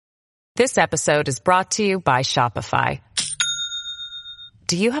This episode is brought to you by Shopify.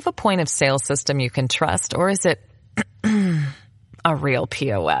 Do you have a point of sale system you can trust, or is it a real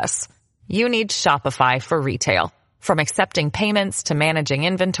POS? You need Shopify for retail. From accepting payments to managing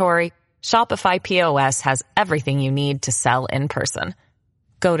inventory, Shopify POS has everything you need to sell in person.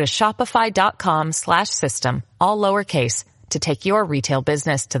 Go to shopify.com/system, all lowercase, to take your retail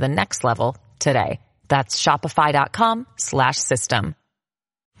business to the next level today. That's shopify.com/system.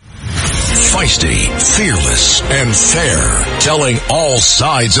 Feisty, fearless, and fair, telling all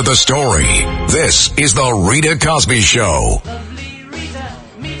sides of the story. This is The Rita Cosby Show. Lovely Rita,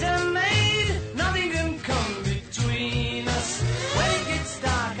 meet a maid. Nothing can come between us. When it gets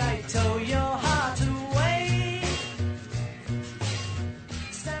dark, I tow your heart away.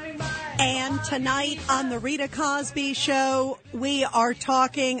 Standing by. And tonight on The Rita Cosby Show, we are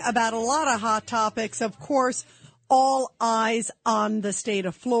talking about a lot of hot topics. Of course, all eyes on the state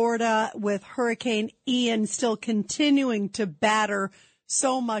of Florida, with Hurricane Ian still continuing to batter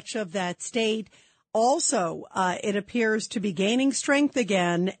so much of that state. Also, it appears to be gaining strength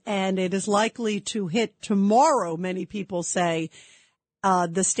again, and it is likely to hit tomorrow, many people say,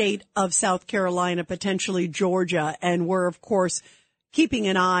 the state of South Carolina, potentially Georgia. And we're, of course, keeping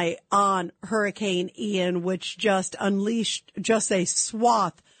an eye on Hurricane Ian, which just unleashed just a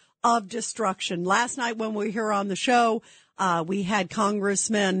swath of destruction. Last night when we were here on the show, we had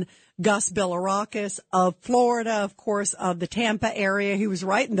Congressman Gus Bilirakis of Florida, of course, of the Tampa area. He was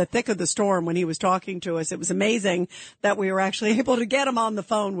right in the thick of the storm when he was talking to us. It was amazing that we were actually able to get him on the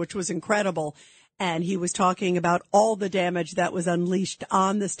phone, which was incredible. And he was talking about all the damage that was unleashed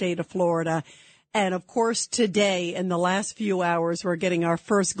on the state of Florida. And of course, today, in the last few hours, we're getting our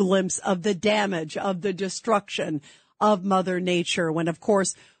first glimpse of the damage, of the destruction of Mother Nature, when, of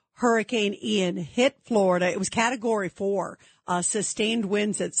course, Hurricane Ian hit Florida. It was Category 4, sustained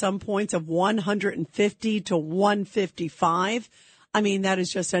winds at some points of 150 to 155. I mean, that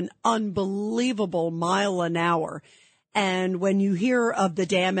is just an unbelievable mile an hour. And when you hear of the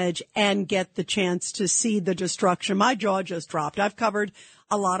damage and get the chance to see the destruction, my jaw just dropped. I've covered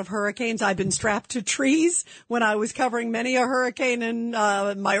a lot of hurricanes. I've been strapped to trees when I was covering many a hurricane in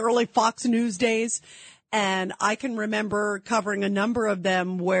my early Fox News days. And I can remember covering a number of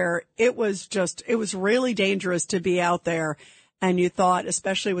them where it was really dangerous to be out there. And you thought,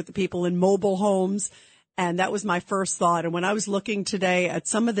 especially with the people in mobile homes, and that was my first thought. And when I was looking today at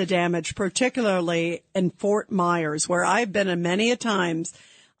some of the damage, particularly in Fort Myers, where I've been many a times,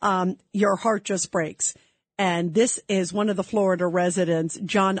 your heart just breaks. And this is one of the Florida residents,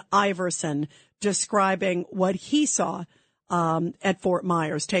 John Iverson, describing what he saw at Fort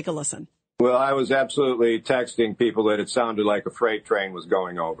Myers. Take a listen. Well, I was absolutely texting people that it sounded like a freight train was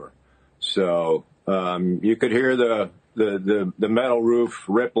going over. So you could hear the metal roof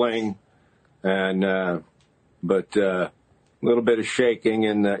rippling, and but a little bit of shaking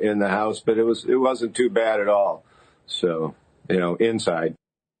in the house, but it wasn't too bad at all. So, inside.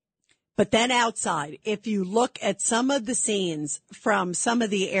 But then outside, if you look at some of the scenes from some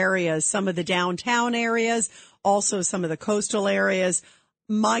of the areas, some of the downtown areas, also some of the coastal areas,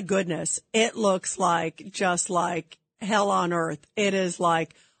 my goodness, it looks like just like hell on earth. It is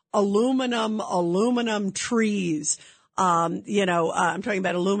like aluminum trees. I'm talking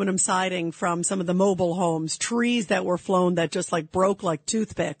about aluminum siding from some of the mobile homes, trees that were flown that just like broke like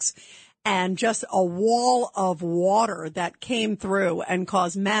toothpicks, and just a wall of water that came through and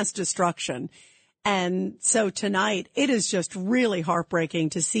caused mass destruction. And so tonight, it is just really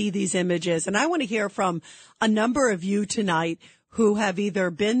heartbreaking to see these images. And I want to hear from a number of you tonight who have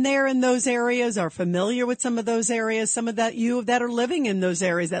either been there in those areas, are familiar with some of those areas, some of that you that are living in those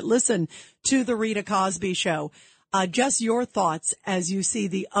areas that listen to the Rita Cosby Show. Just your thoughts as you see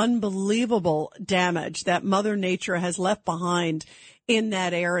the unbelievable damage that Mother Nature has left behind in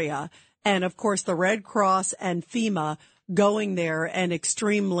that area. And of course, the Red Cross and FEMA going there and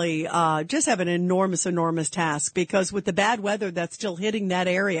extremely, just have an enormous task, because with the bad weather that's still hitting that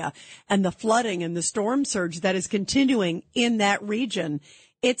area and the flooding and the storm surge that is continuing in that region,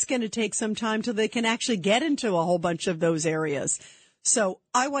 it's going to take some time till they can actually get into a whole bunch of those areas. So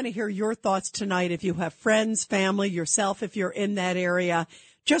I want to hear your thoughts tonight. If you have friends, family, yourself, if you're in that area,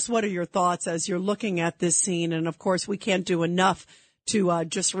 just what are your thoughts as you're looking at this scene? And of course, we can't do enough to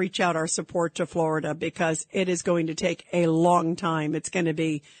just reach out our support to Florida, because it is going to take a long time. It's going to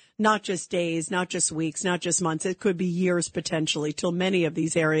be not just days, not just weeks, not just months. It could be years potentially till many of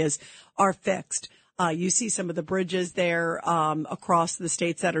these areas are fixed. You see some of the bridges there across the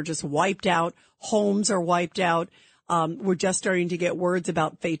states that are just wiped out. Homes are wiped out. We're just starting to get words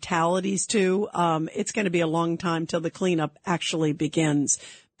about fatalities too. It's going to be a long time till the cleanup actually begins,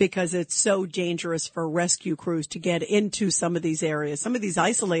 because it's so dangerous for rescue crews to get into some of these areas, some of these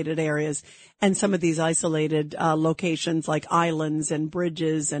isolated areas, and some of these isolated locations like islands and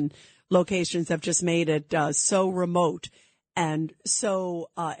bridges and locations have just made it so remote and so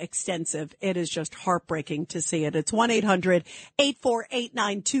extensive. It is just heartbreaking to see it. It's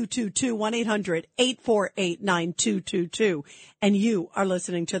 1-800-848-9222, 1-800-848-9222. And you are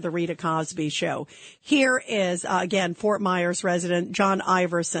listening to The Rita Cosby Show. Here is, again, Fort Myers resident John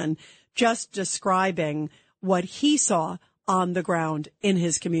Iverson just describing what he saw on the ground in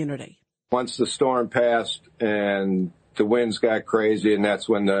his community. Once the storm passed and the winds got crazy, and that's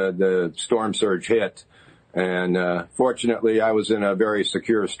when the storm surge hit. And fortunately, I was in a very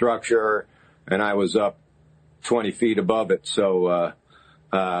secure structure, and I was up 20 feet above it. So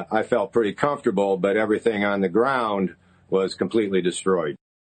I felt pretty comfortable, but everything on the ground was completely destroyed.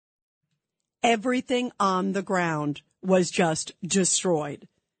 Everything on the ground was just destroyed.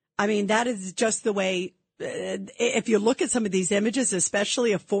 I mean, that is just the way, if you look at some of these images,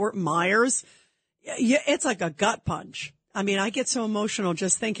 especially of Fort Myers, it's like a gut punch. I mean, I get so emotional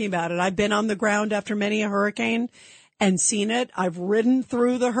just thinking about it. I've been on the ground after many a hurricane and seen it. I've ridden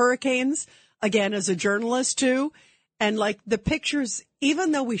through the hurricanes, again, as a journalist too. And like the pictures,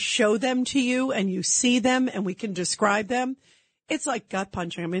 even though we show them to you and you see them and we can describe them, it's like gut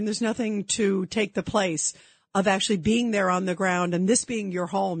punching. I mean, there's nothing to take the place of actually being there on the ground and this being your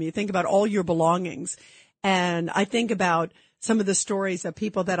home. You think about all your belongings. And I think about some of the stories of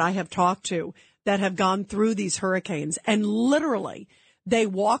people that I have talked to that have gone through these hurricanes, and literally they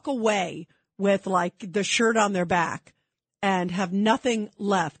walk away with like the shirt on their back and have nothing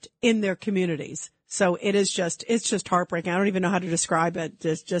left in their communities. So it's just heartbreaking. I don't even know how to describe it.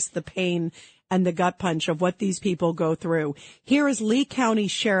 It's just the pain and the gut punch of what these people go through. Here is Lee County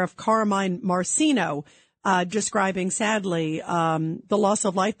Sheriff Carmine Marcino describing, sadly, the loss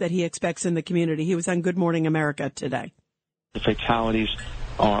of life that he expects in the community. He was on Good Morning America today. The fatalities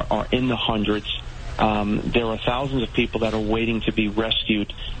are in the hundreds. There are thousands of people that are waiting to be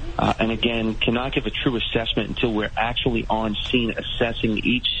rescued, and again, cannot give a true assessment until we're actually on scene assessing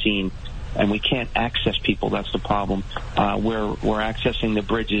each scene, and we can't access people. That's the problem. We're accessing the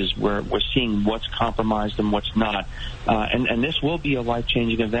bridges. We're seeing what's compromised and what's not, and this will be a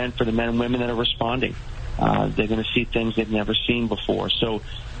life-changing event for the men and women that are responding. They're going to see things they've never seen before. So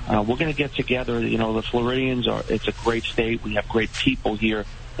we're going to get together. You know, the Floridians it's a great state. We have great people here,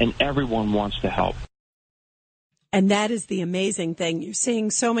 and everyone wants to help. And that is the amazing thing. You're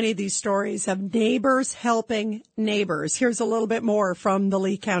seeing so many of these stories of neighbors helping neighbors. Here's a little bit more from the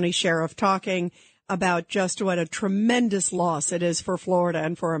Lee County Sheriff talking about just what a tremendous loss it is for Florida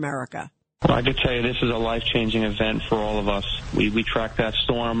and for America. Well, I could tell you this is a life-changing event for all of us. We tracked that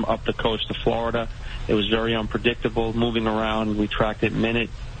storm up the coast of Florida. It was very unpredictable, moving around. We tracked it minute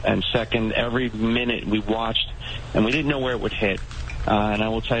and second. Every minute we watched, and we didn't know where it would hit. And I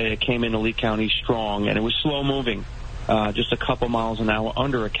will tell you, it came into Lee County strong, and it was slow-moving, just a couple miles an hour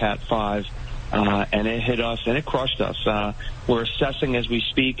under a Cat 5, and it hit us, and it crushed us. We're assessing as we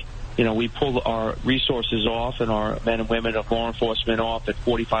speak. You know, we pulled our resources off and our men and women of law enforcement off at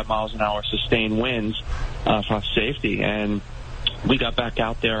 45 miles an hour sustained winds for safety. And we got back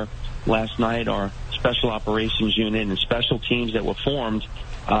out there last night, our special operations unit and special teams that were formed,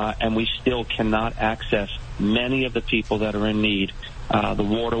 and we still cannot access many of the people that are in need. The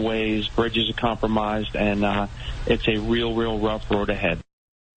waterways, bridges are compromised, and it's a real rough road ahead.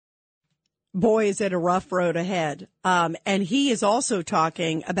 Boy, is it a rough road ahead. And he is also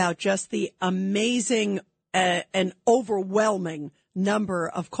talking about just the amazing and overwhelming number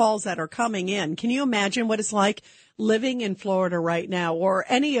of calls that are coming in. Can you imagine what it's like living in Florida right now, or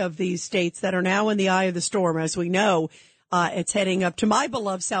any of these states that are now in the eye of the storm? As we know, it's heading up to my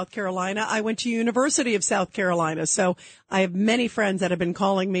beloved South Carolina. I went to University of South Carolina, so I have many friends that have been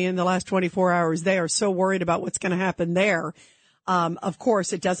calling me in the last 24 hours. They are so worried about what's going to happen there. Of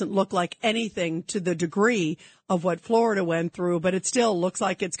course, it doesn't look like anything to the degree of what Florida went through, but it still looks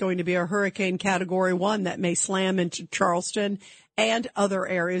like it's going to be a hurricane category 1 that may slam into Charleston and other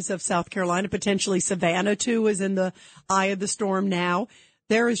areas of South Carolina. Potentially Savannah, too, is in the eye of the storm now.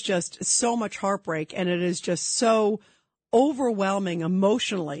 There is just so much heartbreak, and it is just so overwhelming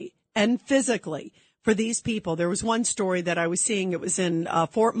emotionally and physically for these people. There was one story that I was seeing. It was in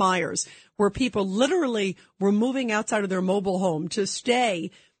Fort Myers, where people literally were moving outside of their mobile home to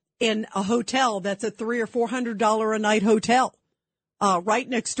stay in a hotel that's a $300 or $400 a night hotel right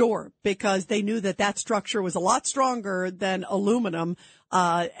next door, because they knew that that structure was a lot stronger than aluminum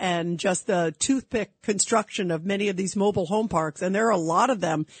and just the toothpick construction of many of these mobile home parks. And there are a lot of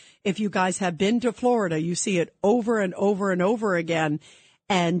them. If you guys have been to Florida, you see it over and over and over again.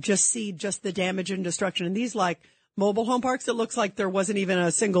 and just see just the damage and destruction. And these like mobile home parks, it looks like there wasn't even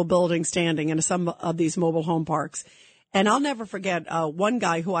a single building standing in some of these mobile home parks. And I'll never forget one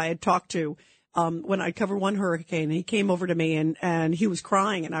guy who I had talked to when I covered one hurricane. He came over to me and he was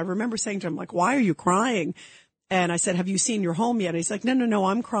crying. And I remember saying to him, like, why are you crying? And I said, have you seen your home yet? And he's like, no,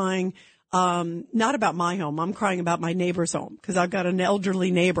 I'm crying. Not about my home. I'm crying about my neighbor's home because I've got an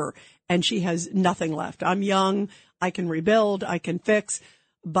elderly neighbor and she has nothing left. I'm young. I can rebuild. I can fix.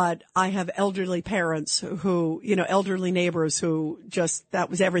 But I have elderly parents who, elderly neighbors who just, that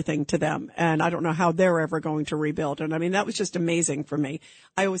was everything to them. And I don't know how they're ever going to rebuild. And I mean, that was just amazing for me.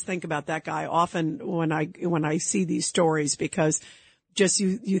 I always think about that guy often when I see these stories, because just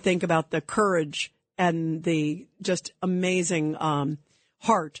you think about the courage and the just amazing,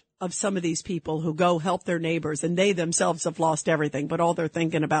 heart of some of these people who go help their neighbors, and they themselves have lost everything, but all they're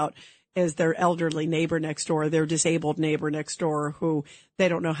thinking about is their elderly neighbor next door, their disabled neighbor next door, who they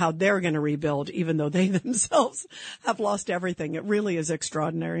don't know how they're going to rebuild, even though they themselves have lost everything. It really is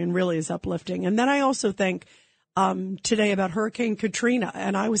extraordinary and really is uplifting. And then I also think today about Hurricane Katrina,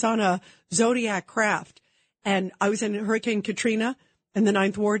 and I was on a Zodiac craft, and I was in Hurricane Katrina in the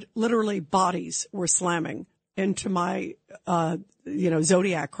Ninth Ward. Literally bodies were slamming into my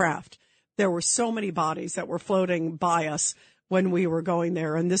Zodiac craft. There were so many bodies that were floating by us when we were going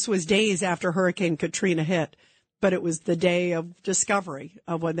there. And this was days after Hurricane Katrina hit, but it was the day of discovery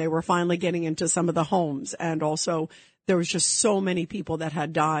of when they were finally getting into some of the homes. And also there was just so many people that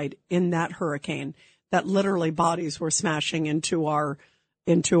had died in that hurricane that literally bodies were smashing into our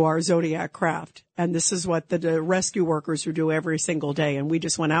Zodiac craft. And this is what the rescue workers would do every single day. And we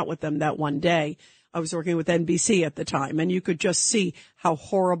just went out with them that one day. I was working with NBC at the time, and you could just see how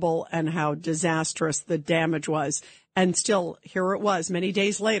horrible and how disastrous the damage was. And still, here it was many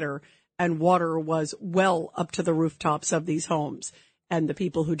days later, and water was well up to the rooftops of these homes, and the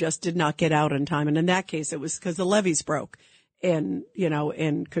people who just did not get out in time. And in that case, it was because the levees broke in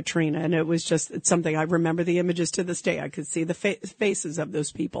Katrina. And it was just, it's something I remember the images to this day. I could see the faces of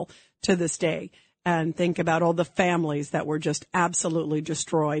those people to this day, and think about all the families that were just absolutely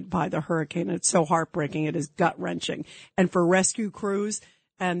destroyed by the hurricane. It's so heartbreaking. It is gut-wrenching. And for rescue crews,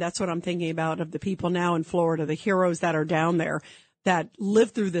 and that's what I'm thinking about, of the people now in Florida, the heroes that are down there that live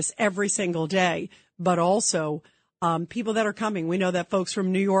through this every single day, but also people that are coming. We know that folks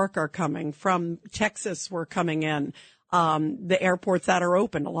from New York are coming, from Texas were coming in. The airports that are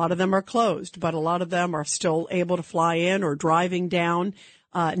open, a lot of them are closed, but a lot of them are still able to fly in or driving down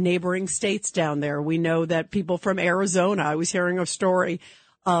neighboring states down there. We know that people from Arizona, I was hearing a story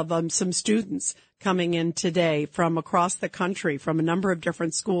of some students coming in today from across the country, from a number of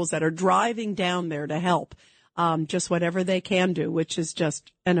different schools that are driving down there to help, just whatever they can do, which is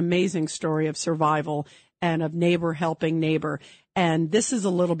just an amazing story of survival and of neighbor helping neighbor. And this is a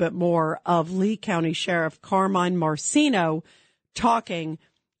little bit more of Lee County Sheriff Carmine Marcino talking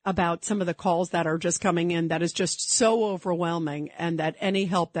about some of the calls that are just coming in that is just so overwhelming, and that any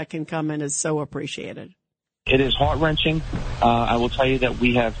help that can come in is so appreciated. It is heart-wrenching. I will tell you that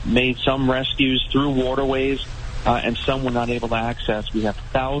we have made some rescues through waterways, and some we're not able to access. We have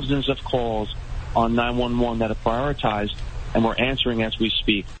thousands of calls on 911 that are prioritized, and we're answering as we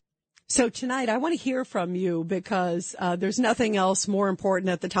speak. So tonight, I want to hear from you, because there's nothing else more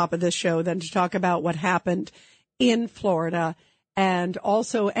important at the top of this show than to talk about what happened in Florida. And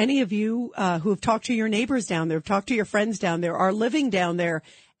also, any of you who have talked to your neighbors down there, have talked to your friends down there, are living down there,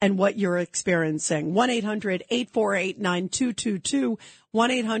 and what you're experiencing. 1-800-848-9222,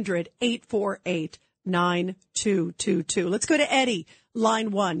 1-800-848-9222. Let's go to Eddie,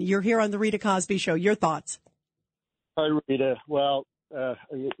 line 1. You're here on the Rita Cosby Show. Your thoughts? Hi, Rita. Well,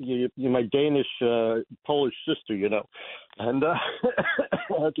 you're my Danish, Polish sister, and I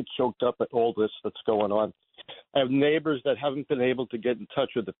get choked up at all this that's going on. I have neighbors that haven't been able to get in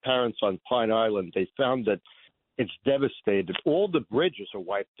touch with the parents on Pine Island. They found that it's devastated. All the bridges are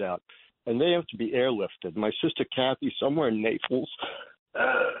wiped out, and they have to be airlifted. My sister Kathy, somewhere in Naples,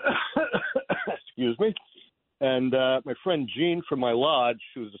 excuse me, and my friend Gene from my lodge,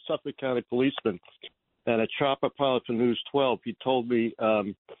 who's a Suffolk County policeman and a chopper pilot for News 12, he told me,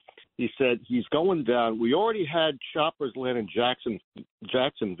 he said he's going down. We already had choppers land in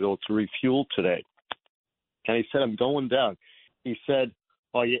Jacksonville to refuel today. And he said, I'm going down. He said,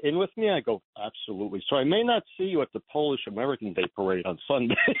 are you in with me? I go, absolutely. So I may not see you at the Polish American Day Parade on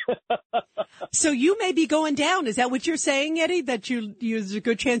Sunday. So you may be going down. Is that what you're saying, Eddie, that there's a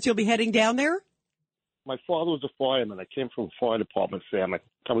good chance you'll be heading down there? My father was a fireman. I came from a fire department family.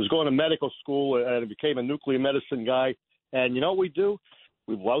 I was going to medical school and I became a nuclear medicine guy. And you know what we do?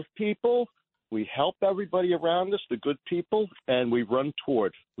 We love people. We help everybody around us, the good people, and we run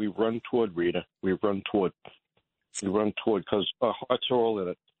toward, Rita. We run toward because our hearts are all in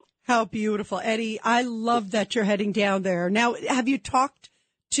it. How beautiful. Eddie, I love that you're heading down there. Now, you've talked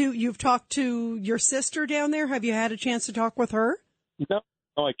to your sister down there? Have you had a chance to talk with her? No,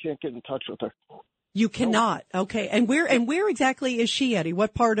 I can't get in touch with her. You cannot. Okay. And where exactly is she, Eddie?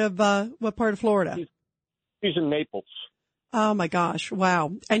 What part of Florida? She's in Naples. Oh my gosh.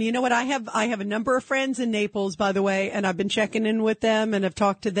 Wow. And you know what? I have a number of friends in Naples, by the way, and I've been checking in with them and have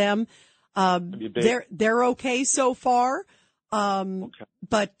talked to them. They're okay so far. Okay.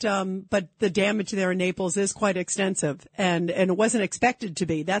 But the damage there in Naples is quite extensive and it wasn't expected to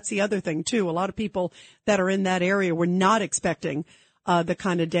be. That's the other thing too. A lot of people that are in that area were not expecting the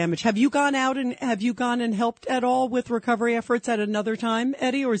kind of damage. Have you gone and helped at all with recovery efforts at another time,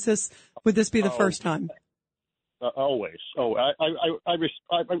 Eddie, or would this be the first time? Always. Oh, I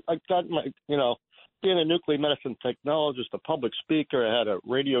got my, being a nuclear medicine technologist, a public speaker. I had a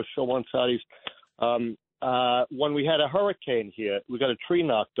radio show on Saturdays. When we had a hurricane here, we got a tree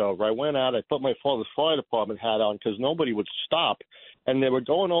knocked over. I went out, I put my father's fire department hat on because nobody would stop. And they were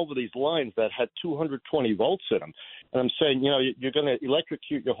going over these lines that had 220 volts in them. And I'm saying, you're going to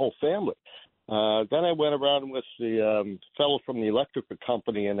electrocute your whole family. Then I went around with the fellow from the electrical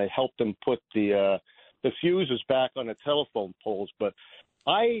company, and they helped them put the fuses back on the telephone poles. But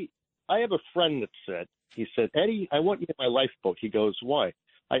I have a friend that he said, Eddie, I want you in my lifeboat. He goes, why?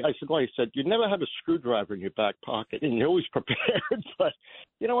 I said, why? He said, you never have a screwdriver in your back pocket, and you're always prepared. But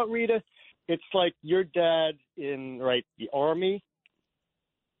you know what, Rita? It's like your dad in, the Army.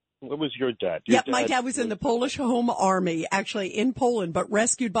 What was your dad? Yep, my dad was in the Polish Home Army, actually in Poland, but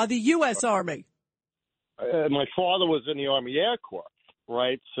rescued by the U.S. Army. My father was in the Army Air Corps,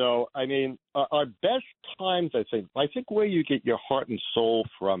 right? So, I mean, our best times, I think where you get your heart and soul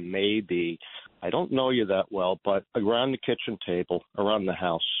from maybe, I don't know you that well, but around the kitchen table, around the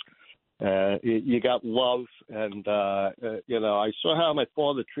house. You got love, and, I saw how my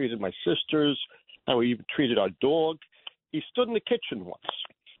father treated my sisters, how he even treated our dog. He stood in the kitchen once.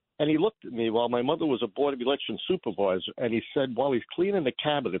 And he looked at me while my mother was a board of election supervisor, and he said, while he's cleaning the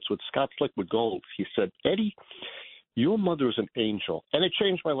cabinets with Scotch Liquid Gold, he said, Eddie, your mother is an angel. And it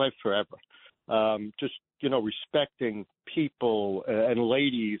changed my life forever. Just, respecting people and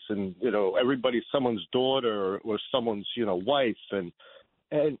ladies and, everybody, someone's daughter or someone's, wife, and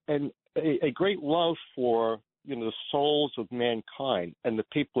a great love for, the souls of mankind and the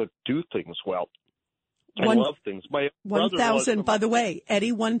people that do things well. I love things. 1,000, by the way,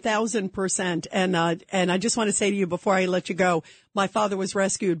 Eddie, 1,000%. And I just want to say to you before I let you go, my father was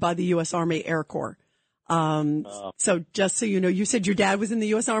rescued by the U.S. Army Air Corps. So just so you know, you said your dad was in the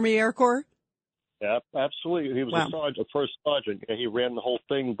U.S. Army Air Corps? Yeah, absolutely. He was a first sergeant. He ran the whole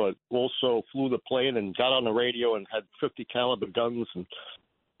thing, but also flew the plane and got on the radio and had 50 caliber guns. And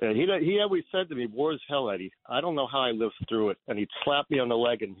he always said to me, war is hell, Eddie. I don't know how I lived through it. And he'd slap me on the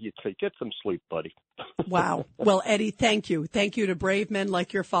leg and he'd say, get some sleep, buddy. Wow. Well, Eddie, thank you. Thank you to brave men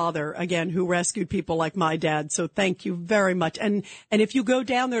like your father, again, who rescued people like my dad. So thank you very much. And if you go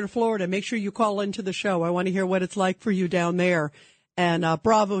down there to Florida, make sure you call into the show. I want to hear what it's like for you down there. And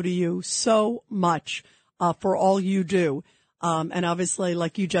bravo to you so much for all you do. And obviously,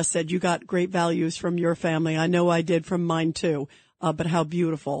 like you just said, you got great values from your family. I know I did from mine, too. But how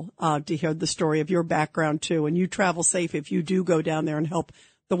beautiful to hear the story of your background, too. And you travel safe if you do go down there and help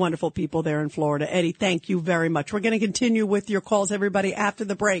the wonderful people there in Florida. Eddie, thank you very much. We're going to continue with your calls, everybody, after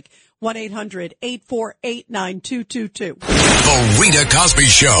the break. 1-800-848-9222. The Rita Cosby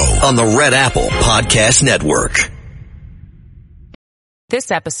Show on the Red Apple Podcast Network.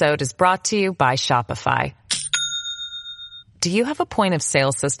 This episode is brought to you by Shopify. Do you have a point of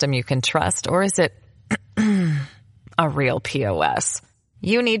sale system you can trust, or is it a real POS?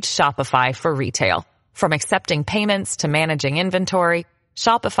 You need Shopify for retail. From accepting payments to managing inventory,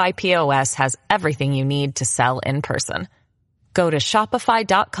 Shopify POS has everything you need to sell in person. Go to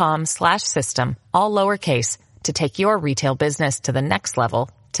shopify.com/system, all lowercase, to take your retail business to the next level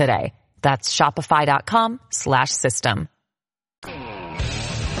today. That's shopify.com/system.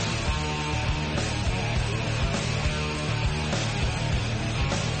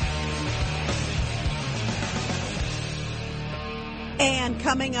 And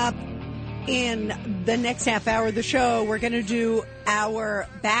coming up in the next half hour of the show, we're going to do our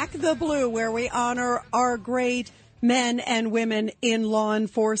Back the Blue, where we honor our great men and women in law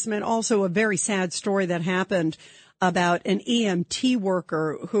enforcement. Also, a very sad story that happened about an EMT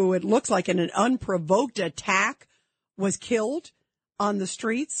worker who, it looks like in an unprovoked attack, was killed on the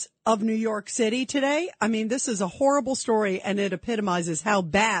streets of New York City today. I mean, this is a horrible story, and it epitomizes how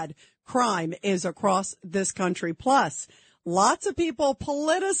bad crime is across this country. Plus, lots of people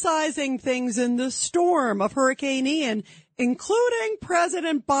politicizing things in the storm of Hurricane Ian, including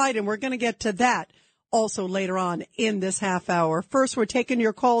President Biden. We're going to get to that also later on in this half hour. First, we're taking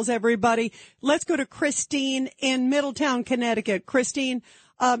your calls, everybody. Let's go to Christine in Middletown, Connecticut. Christine,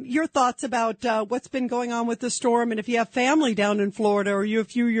 your thoughts about what's been going on with the storm, and if you have family down in Florida, or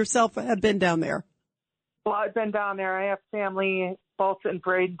if you yourself have been down there. Well, I've been down there. I have family both in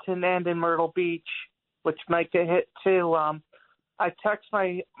Bradenton and in Myrtle Beach, which might get hit too. I text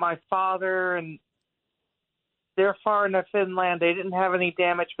my father, and they're far enough inland. They didn't have any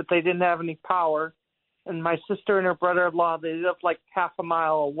damage, but they didn't have any power. And my sister and her brother-in-law, they live like half a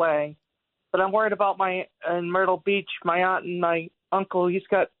mile away. But I'm worried about in Myrtle Beach, my aunt and my uncle, he's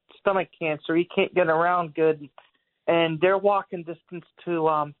got stomach cancer. He can't get around good. And they're walking distance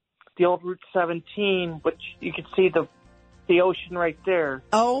to the old Route 17, which you can see the ocean right there.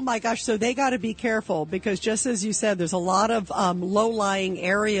 Oh, my gosh. So they got to be careful because just as you said, there's a lot of low-lying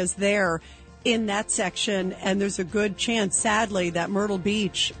areas there in that section. And there's a good chance, sadly, that Myrtle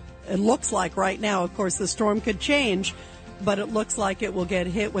Beach, it looks like right now, of course, the storm could change, but it looks like it will get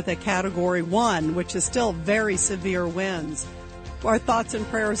hit with a Category 1, which is still very severe winds. Our thoughts and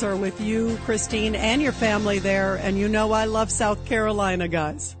prayers are with you, Christine, and your family there. And you know I love South Carolina,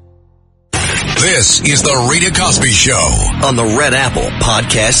 guys. This is the Rita Cosby Show on the Red Apple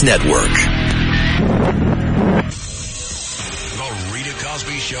Podcast Network. The Rita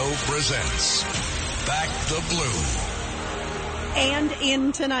Cosby Show presents Back the Blue. And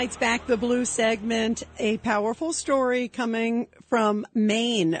in tonight's Back the Blue segment, a powerful story coming from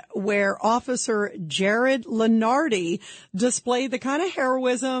Maine, where Officer Jared Lenardi displayed the kind of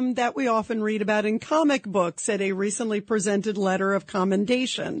heroism that we often read about in comic books at a recently presented letter of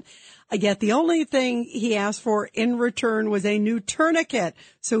commendation. Yet the only thing he asked for in return was a new tourniquet,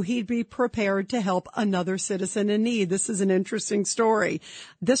 so he'd be prepared to help another citizen in need. This is an interesting story.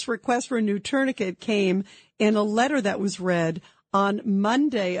 This request for a new tourniquet came in a letter that was read on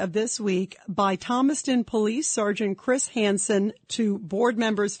Monday of this week by Thomaston Police Sergeant Chris Hansen to board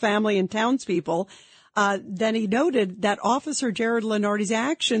members, family, and townspeople. Then he noted that Officer Jared Lenardi's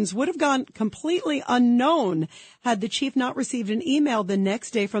actions would have gone completely unknown had the chief not received an email the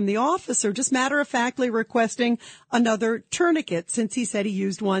next day from the officer, just matter-of-factly requesting another tourniquet since he said he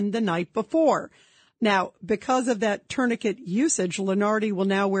used one the night before. Now, because of that tourniquet usage, Lenardi will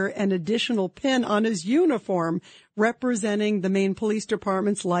now wear an additional pin on his uniform representing the Maine Police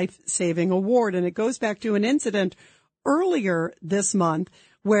Department's life-saving award. And it goes back to an incident earlier this month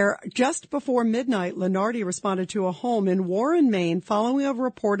where just before midnight, Lenardi responded to a home in Warren, Maine, following a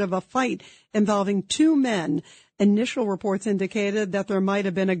report of a fight involving two men. Initial reports indicated that there might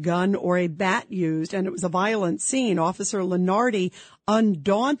have been a gun or a bat used, and it was a violent scene. Officer Lenardi,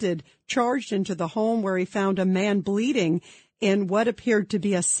 undaunted, charged into the home where he found a man bleeding in what appeared to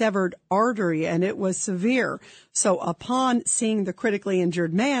be a severed artery, and it was severe. So upon seeing the critically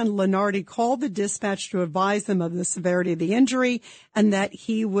injured man, Lenardi called the dispatch to advise them of the severity of the injury and that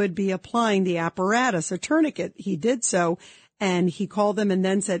he would be applying the apparatus, a tourniquet. He did so, and he called them and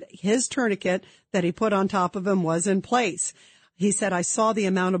then said his tourniquet that he put on top of him was in place. He said, I saw the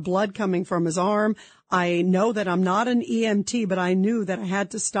amount of blood coming from his arm. I know that I'm not an EMT, but I knew that I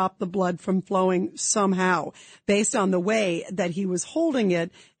had to stop the blood from flowing somehow. Based on the way that he was holding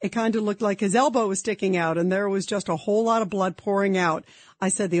it, it kind of looked like his elbow was sticking out, and there was just a whole lot of blood pouring out. I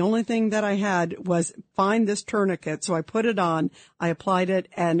said the only thing that I had was find this tourniquet, so I put it on, I applied it,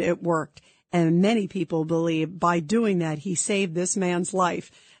 and it worked. And many people believe by doing that, he saved this man's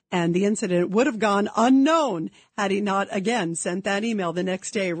life. And the incident would have gone unknown had he not, again, sent that email the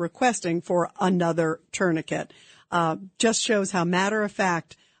next day requesting for another tourniquet. Just shows how matter of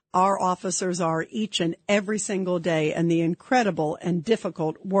fact our officers are each and every single day and the incredible and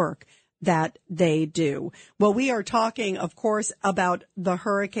difficult work that they do. Well, we are talking, of course, about the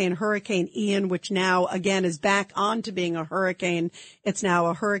Hurricane Ian, which now, again, is back on to being a hurricane. It's now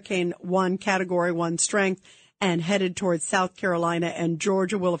a Hurricane 1, Category 1 strength, and headed towards South Carolina and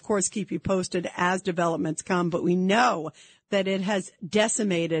Georgia. We'll, of course, keep you posted as developments come, but we know that it has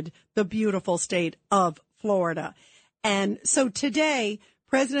decimated the beautiful state of Florida. And so today,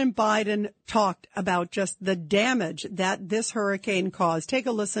 President Biden talked about just the damage that this hurricane caused. Take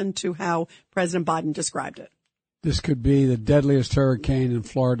a listen to how President Biden described it. This could be the deadliest hurricane in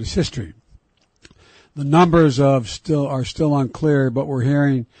Florida's history. The numbers are still unclear, but we're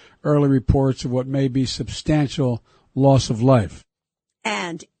hearing early reports of what may be substantial loss of life.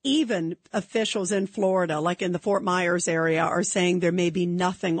 And even officials in Florida, like in the Fort Myers area, are saying there may be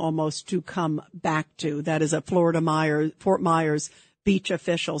nothing almost to come back to. That is a Fort Myers Beach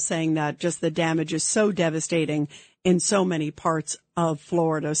officials saying that just the damage is so devastating in so many parts of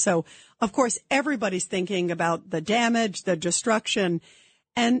Florida. So, of course, everybody's thinking about the damage, the destruction.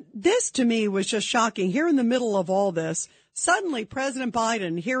 And this, to me, was just shocking. Here in the middle of all this, suddenly President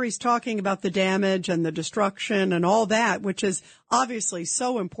Biden, here he's talking about the damage and the destruction and all that, which is obviously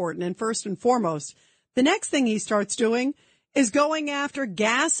so important. And first and foremost, the next thing he starts doing is going after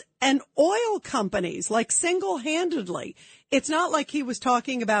gas and oil companies, like single-handedly. It's not like he was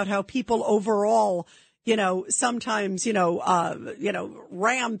talking about how people overall, sometimes,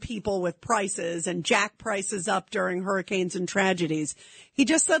 ram people with prices and jack prices up during hurricanes and tragedies. He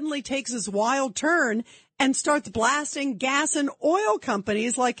just suddenly takes this wild turn and starts blasting gas and oil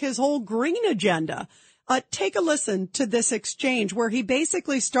companies like his whole green agenda. Take a listen to this exchange where he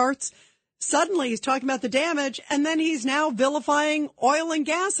basically starts, suddenly he's talking about the damage, and then he's now vilifying oil and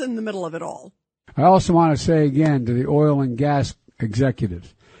gas in the middle of it all. I also want to say again to the oil and gas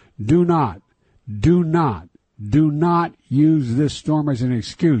executives, do not use this storm as an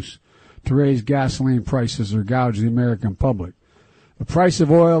excuse to raise gasoline prices or gouge the American public. The price of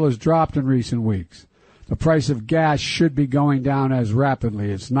oil has dropped in recent weeks. The price of gas should be going down as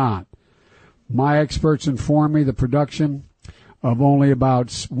rapidly. It's not. My experts inform me the production of only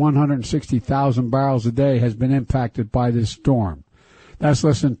about 160,000 barrels a day has been impacted by this storm. That's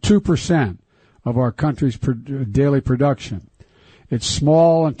less than 2% of our country's daily production. Its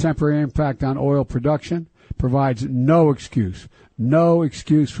small and temporary impact on oil production provides no excuse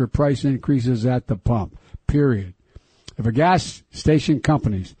for price increases at the pump, period. If a gas station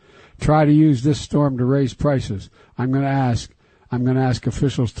companies try to use this storm to raise prices, I'm going to ask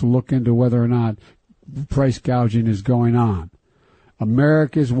officials to look into whether or not price gouging is going on.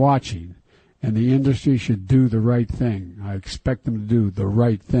 America is watching, and the industry should do the right thing. I expect them to do the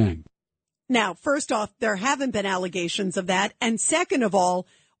right thing. Now, first off, there haven't been allegations of that. And second of all,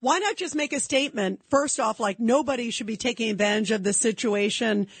 why not just make a statement, first off, like nobody should be taking advantage of the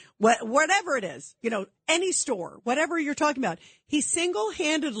situation, whatever it is, any store, whatever you're talking about. He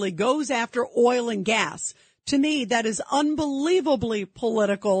single-handedly goes after oil and gas. To me, that is unbelievably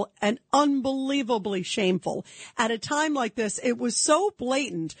political and unbelievably shameful. At a time like this, it was so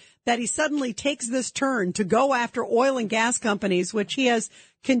blatant that he suddenly takes this turn to go after oil and gas companies, which he has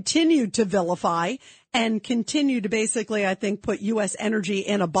continued to vilify and continue to basically, I think, put U.S. energy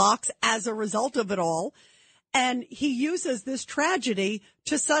in a box as a result of it all. And he uses this tragedy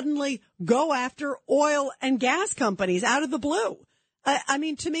to suddenly go after oil and gas companies out of the blue. I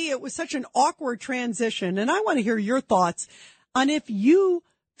mean, to me, it was such an awkward transition. And I want to hear your thoughts on if you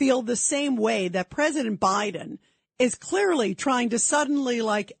feel the same way that President Biden is clearly trying to suddenly,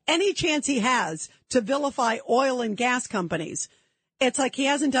 like any chance he has, to vilify oil and gas companies. It's like he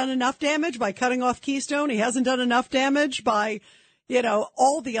hasn't done enough damage by cutting off Keystone. He hasn't done enough damage by,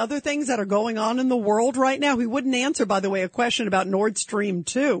 all the other things that are going on in the world right now. He wouldn't answer, by the way, a question about Nord Stream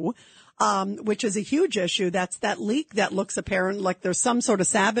 2. Which is a huge issue. That's that leak that looks apparent like there's some sort of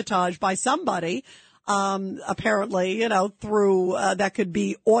sabotage by somebody, apparently, through, that could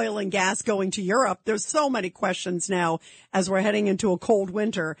be oil and gas going to Europe. There's so many questions now as we're heading into a cold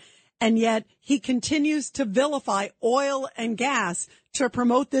winter. And yet he continues to vilify oil and gas to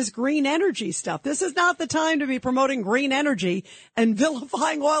promote this green energy stuff. This is not the time to be promoting green energy and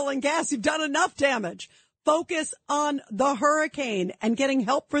vilifying oil and gas. You've done enough damage. Focus on the hurricane and getting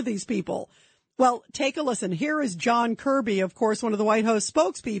help for these people. Well, take a listen. Here is John Kirby, of course, one of the White House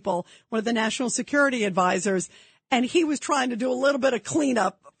spokespeople, one of the national security advisors, and he was trying to do a little bit of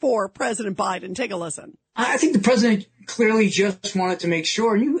cleanup for President Biden. Take a listen. I think the president clearly just wanted to make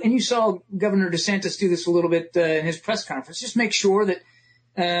sure, and you saw Governor DeSantis do this a little bit in his press conference, just make sure that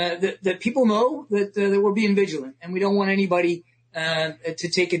that people know that we're being vigilant, and we don't want anybody to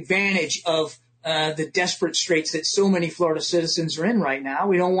take advantage of the desperate straits that so many Florida citizens are in right now.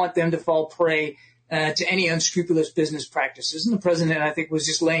 We don't want them to fall prey to any unscrupulous business practices. And the president, I think, was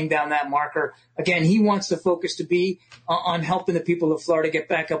just laying down that marker. Again, he wants the focus to be on helping the people of Florida get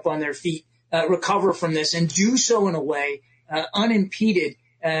back up on their feet, recover from this, and do so in a way unimpeded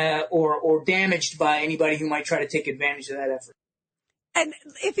or damaged by anybody who might try to take advantage of that effort. And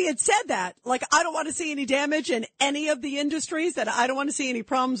if he had said that, like, I don't want to see any damage in any of the industries, that I don't want to see any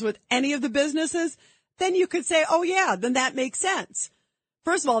problems with any of the businesses, then you could say, oh, yeah, then that makes sense.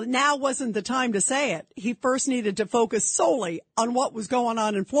 First of all, now wasn't the time to say it. He first needed to focus solely on what was going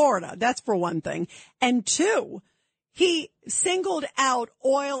on in Florida. That's for one thing. And two, he singled out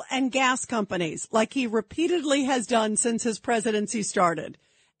oil and gas companies like he repeatedly has done since his presidency started.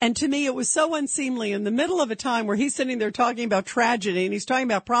 And to me, it was so unseemly in the middle of a time where he's sitting there talking about tragedy and he's talking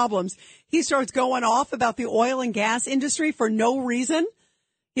about problems. He starts going off about the oil and gas industry for no reason.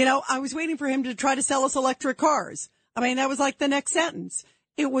 You know, I was waiting for him to try to sell us electric cars. I mean, that was like the next sentence.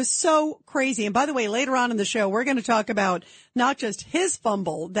 It was so crazy. And by the way, later on in the show, we're going to talk about not just his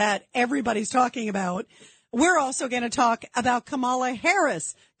fumble that everybody's talking about. We're also going to talk about Kamala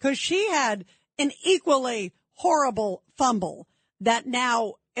Harris because she had an equally horrible fumble that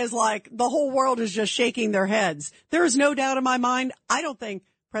now is like the whole world is just shaking their heads. There is no doubt in my mind. I don't think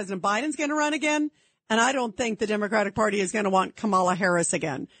President Biden's going to run again. And I don't think the Democratic Party is going to want Kamala Harris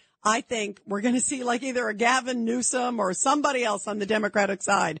again. I think we're going to see like either a Gavin Newsom or somebody else on the Democratic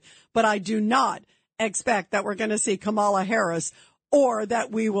side. But I do not expect that we're going to see Kamala Harris or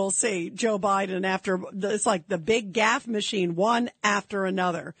that we will see Joe Biden after it's like the big gaffe machine, one after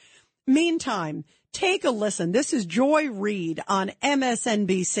another. Meantime, take a listen. This is Joy Reid on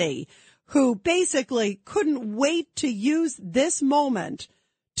MSNBC, who basically couldn't wait to use this moment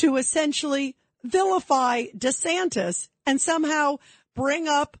to essentially vilify DeSantis and somehow bring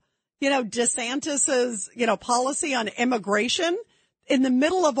up, DeSantis's, policy on immigration in the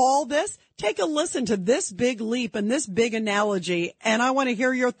middle of all this. Take a listen to this big leap and this big analogy. And I want to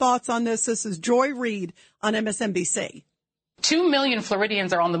hear your thoughts on this. This is Joy Reid on MSNBC. 2 million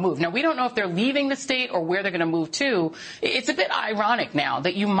Floridians are on the move. Now, we don't know if they're leaving the state or where they're going to move to. It's a bit ironic now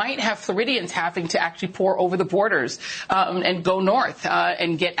that you might have Floridians having to actually pour over the borders and go north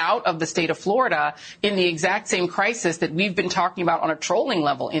and get out of the state of Florida in the exact same crisis that we've been talking about on a trolling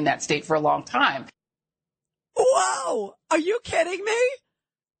level in that state for a long time. Whoa! Are you kidding me?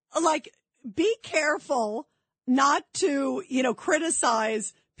 Like, be careful not to,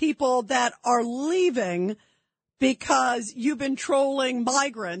 criticize people that are leaving because you've been trolling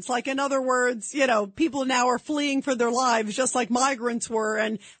migrants. Like, in other words, people now are fleeing for their lives just like migrants were.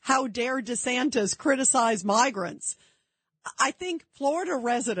 And how dare DeSantis criticize migrants? I think Florida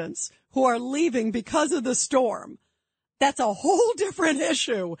residents who are leaving because of the storm, that's a whole different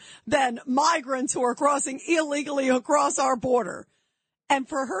issue than migrants who are crossing illegally across our border. And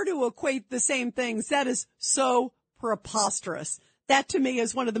for her to equate the same things, that is so preposterous. That to me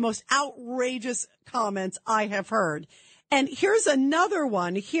is one of the most outrageous comments I have heard. And here's another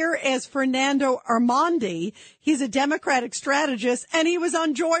one. Here is Fernando Armandi. He's a Democratic strategist and he was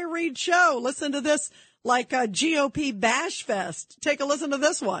on Joy Reid's show. Listen to this, like a GOP bash fest. Take a listen to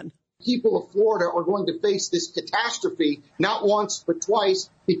this one. People of Florida are going to face this catastrophe not once but twice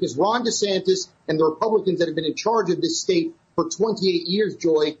because Ron DeSantis and the Republicans that have been in charge of this state for 28 years,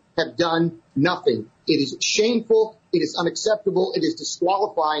 Joy, have done nothing. It is shameful. It is unacceptable. It is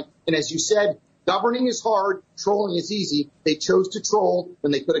disqualifying. And as you said, governing is hard. Trolling is easy. They chose to troll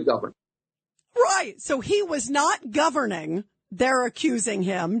when they could have governed. Right. So he was not governing. They're accusing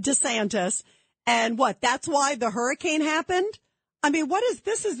him, DeSantis. And what? That's why the hurricane happened? I mean,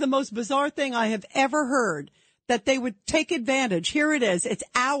 this is the most bizarre thing I have ever heard, that they would take advantage. Here it is. It's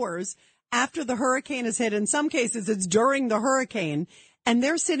hours after the hurricane has hit. In some cases, it's during the hurricane. And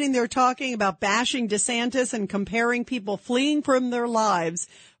they're sitting there talking about bashing DeSantis and comparing people fleeing from their lives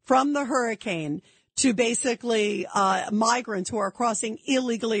from the hurricane to basically migrants who are crossing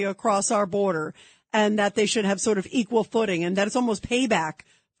illegally across our border, and that they should have sort of equal footing and that it's almost payback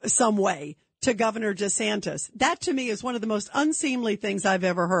some way to Governor DeSantis. That to me is one of the most unseemly things I've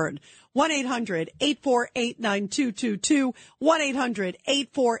ever heard. 1-800-848-9222,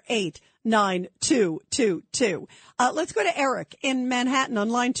 1-800-848-9222. Let's go to Eric in Manhattan on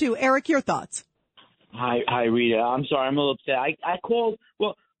line 2. Eric, your thoughts. Hi, Rita. I'm sorry. I'm a little upset. I called,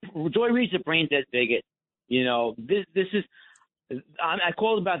 Joy Reid's a brain dead bigot. This is, I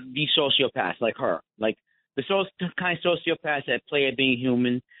called about these sociopaths like her, like the kind of sociopaths that play at being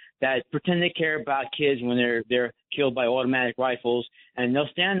human, that pretend they care about kids when they're killed by automatic rifles, and they'll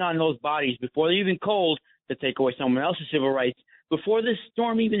stand on those bodies before they're even cold to take away someone else's civil rights. Before this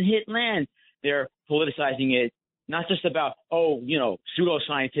storm even hit land, they're politicizing it, not just about,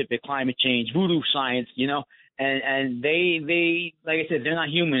 pseudoscientific climate change, voodoo science, and they like I said, they're not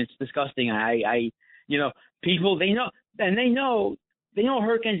human. It's disgusting. People, they know a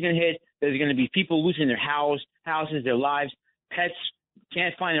hurricane's going to hit. There's going to be people losing their houses, their lives, pets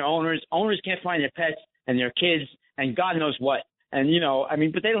can't find their owners can't find their pets and their kids and God knows what. And,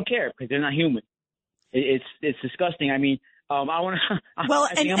 but they don't care because they're not human. It's disgusting. I mean, I want to. Well,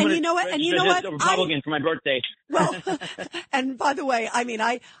 and you know what? And you know what? A Republican for my birthday. Well, and by the way, I mean,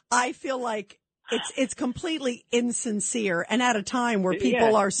 I feel like it's completely insincere, and at a time where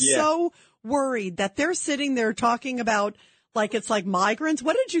people are so worried that they're sitting there talking about like it's like migrants.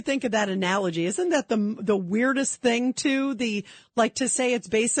 What did you think of that analogy? Isn't that the weirdest thing too? To say it's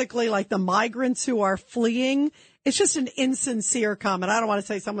basically like the migrants who are fleeing. It's just an insincere comment. I don't want to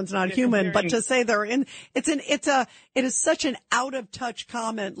say someone's not human, but to say it is such an out of touch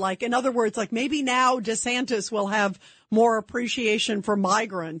comment. Like, in other words, like maybe now DeSantis will have more appreciation for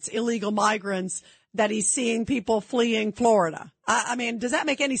migrants, illegal migrants, that he's seeing people fleeing Florida. I mean, does that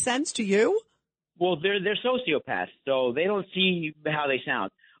make any sense to you? Well, they're sociopaths, so they don't see how they sound.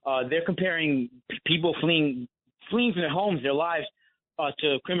 They're comparing people fleeing from their homes, their lives,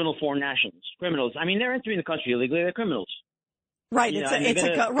 to criminal foreign nationals, criminals. I mean, they're entering the country illegally. They're criminals. Right.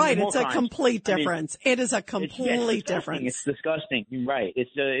 It's a complete difference. It is a complete difference. It's disgusting. Right.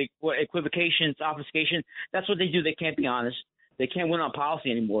 It's equivocation. It's obfuscation. That's what they do. They can't be honest. They can't win on policy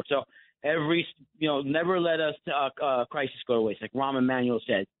anymore. So never let us crisis go to waste, like Rahm Emanuel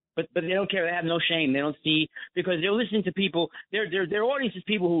said. But they don't care. They have no shame. They don't see, because they're listening to people. Their audience is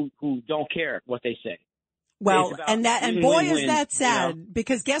people who don't care what they say. Well, is that sad,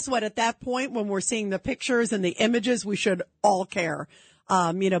 because guess what? At that point, when we're seeing the pictures and the images, we should all care.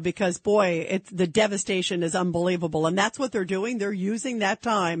 Because the devastation is unbelievable. And that's what they're doing. They're using that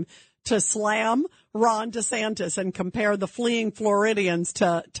time to slam Ron DeSantis and compare the fleeing Floridians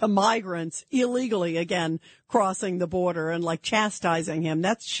to migrants illegally, again, crossing the border and like chastising him.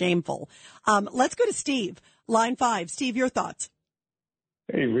 That's shameful. Let's go to Steve, line 5. Steve, your thoughts.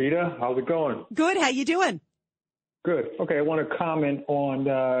 Hey, Rita, how's it going? Good. How you doing? Good. Okay, I want to comment on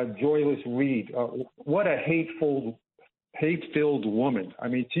Joyless Reed. What a hate-filled woman. I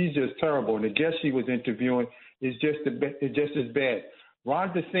mean, she's just terrible. And the guest she was interviewing is just as bad. Ron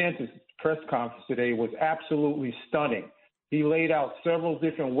DeSantis' press conference today was absolutely stunning. He laid out several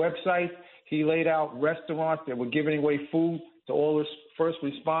different websites. He laid out restaurants that were giving away food to all the first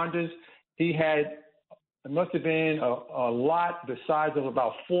responders. It must have been a lot the size of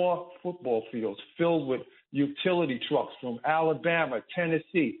about 4 football fields filled with utility trucks from Alabama,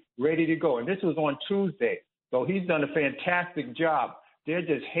 Tennessee, ready to go. And this was on Tuesday. So he's done a fantastic job. They're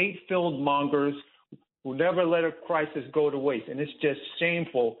just hate-filled mongers who never let a crisis go to waste. And it's just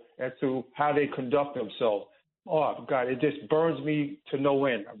shameful as to how they conduct themselves. Oh, God, it just burns me to no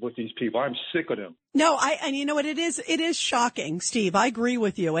end with these people. I'm sick of them. No, and you know what it is? It is shocking, Steve. I agree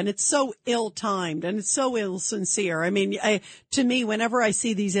with you. And it's so ill-timed and it's so ill-sincere. I mean, to me, whenever I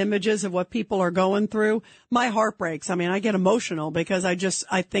see these images of what people are going through, my heart breaks. I mean, I get emotional because I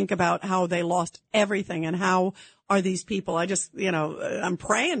think about how they lost everything and how are these people. I'm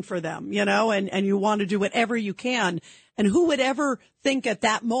praying for them, and you want to do whatever you can. And who would ever think at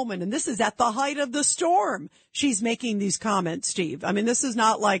that moment, and this is at the height of the storm, she's making these comments, Steve. I mean, this is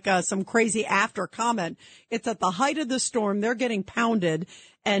not like some crazy after comment. It's at the height of the storm. They're getting pounded,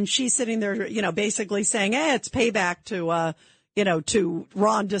 and she's sitting there, basically saying, it's payback to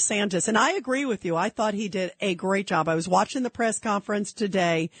Ron DeSantis. And I agree with you. I thought he did a great job. I was watching the press conference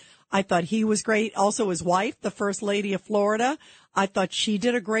today. I thought he was great. Also, his wife, the First Lady of Florida, I thought she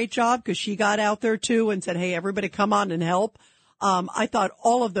did a great job because she got out there, too, and said, hey, everybody come on and help. I thought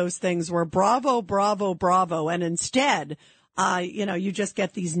all of those things were bravo, bravo, bravo. And instead, you just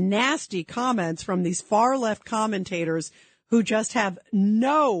get these nasty comments from these far left commentators who just have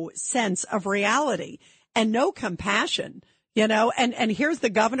no sense of reality and no compassion. And here's the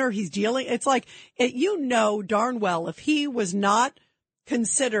governor. He's dealing. It's like, darn well, if he was not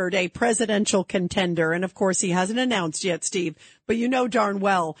considered a presidential contender, and of course he hasn't announced yet, Steve, but darn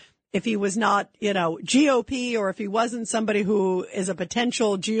well, if he was not, GOP, or if he wasn't somebody who is a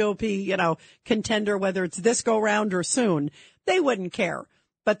potential GOP, contender, whether it's this go round or soon, they wouldn't care.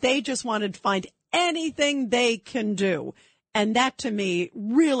 But they just wanted to find anything they can do. And that to me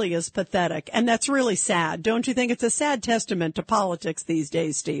really is pathetic. And that's really sad. Don't you think it's a sad testament to politics these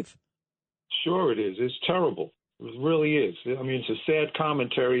days, Steve? Sure it is. It's terrible. It really is. I mean, it's a sad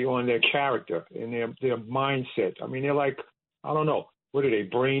commentary on their character and their mindset. I mean, they're like, I don't know, what are they,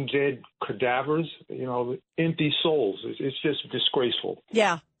 brain dead cadavers? Empty souls. It's just disgraceful.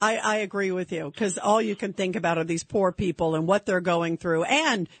 Yeah, I agree with you, because all you can think about are these poor people and what they're going through,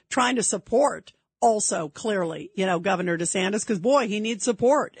 and trying to support also clearly, Governor DeSantis, because boy, he needs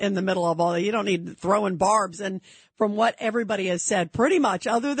support in the middle of all that. You don't need throwing barbs. And from what everybody has said, pretty much,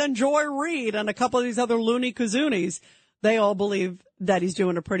 other than Joy Reid and a couple of these other loony kazoonies, they all believe that he's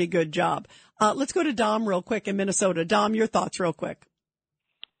doing a pretty good job. Let's go to Dom real quick in Minnesota. Dom, your thoughts real quick.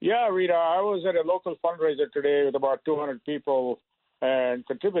 Yeah, Rita, I was at a local fundraiser today with about 200 people and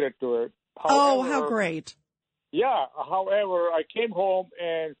contributed to it. However, how great. Yeah. However, I came home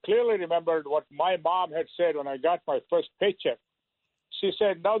and clearly remembered what my mom had said when I got my first paycheck. she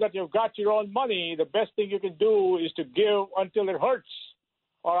said, now that you've got your own money, the best thing you can do is to give until it hurts,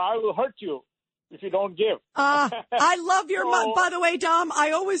 or I will hurt you if you don't give. I love your mom. By the way, Dom,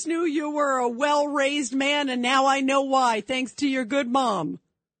 I always knew you were a well-raised man, and now I know why, thanks to your good mom.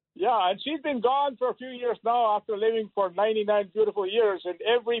 Yeah, and she's been gone for a few years now after living for 99 beautiful years, and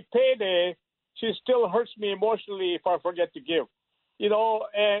every payday, she still hurts me emotionally if I forget to give. You know,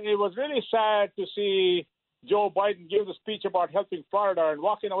 and it was really sad to see Joe Biden give the speech about helping Florida and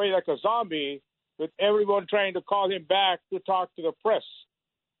walking away like a zombie with everyone trying to call him back to talk to the press.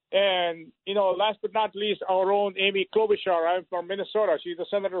 And, you know, last but not least, our own Amy Klobuchar, I'm from Minnesota. She's a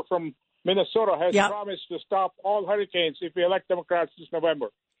senator from Minnesota, has promised to stop all hurricanes if we elect Democrats this November.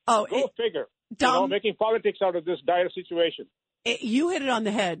 Oh, Go figure. Dom, you know, making politics out of this dire situation. You hit it on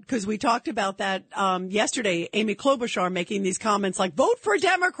the head because we talked about that yesterday. Amy Klobuchar making these comments like, vote for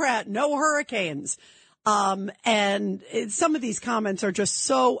Democrat, no hurricanes. And some of these comments are just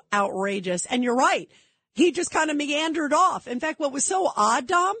so outrageous. And you're right. He just kind of meandered off. In fact, what was so odd,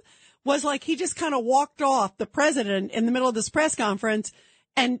 Dom, was like he just kind of walked off the president in the middle of this press conference,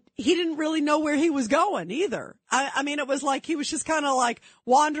 and he didn't really know where he was going either. I mean, it was like he was just kind of like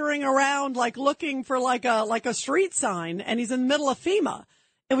wandering around, like looking for like a street sign, and he's in the middle of FEMA.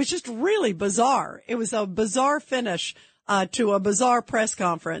 It was just really bizarre. It was a bizarre finish to a bizarre press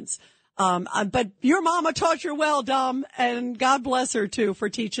conference. But your mama taught you well, Dom, and God bless her, too, for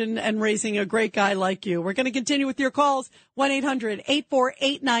teaching and raising a great guy like you. We're going to continue with your calls,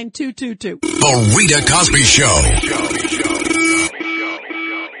 1-800-848-9222. The Rita Cosby Show.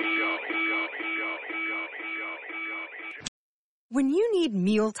 When you need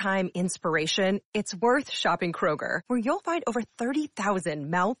mealtime inspiration, it's worth shopping Kroger, where you'll find over 30,000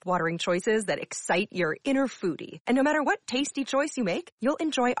 mouth-watering choices that excite your inner foodie. And no matter what tasty choice you make, you'll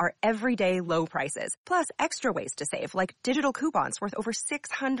enjoy our everyday low prices, plus extra ways to save, like digital coupons worth over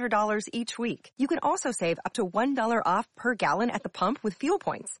 $600 each week. You can also save up to $1 off per gallon at the pump with fuel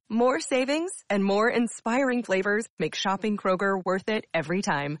points. More savings and more inspiring flavors make shopping Kroger worth it every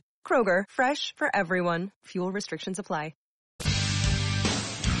time. Kroger, fresh for everyone. Fuel restrictions apply.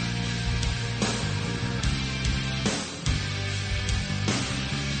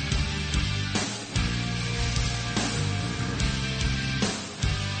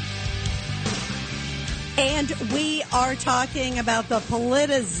 And we are talking about the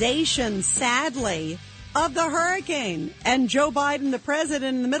politicization, sadly, of the hurricane. And Joe Biden, the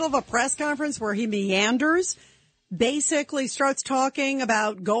president, in the middle of a press conference where he meanders, basically starts talking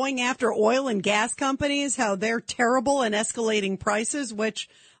about going after oil and gas companies, how they're terrible and escalating prices, which,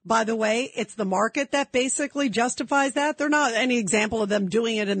 by the way, it's the market that basically justifies that. They're not any example of them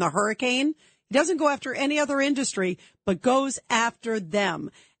doing it in the hurricane. He doesn't go after any other industry, but goes after them.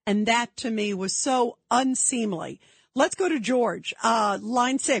 And that, to me, was so unseemly. Let's go to George,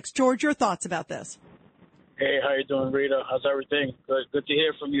 line 6. George, your thoughts about this? Hey, how you doing, Rita? How's everything? Good to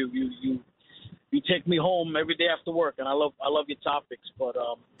hear from you. You take me home every day after work, and I love your topics. But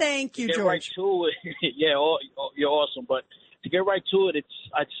thank you, to get George. right to it, yeah, you're awesome. But to get right to it, it's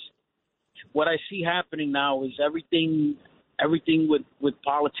what I see happening now is everything with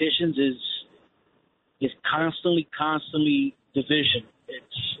politicians is constantly division.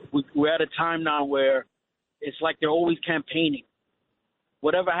 We're at a time now where it's like they're always campaigning.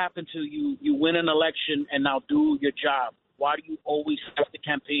 Whatever happened to you, you win an election and now do your job. Why do you always have to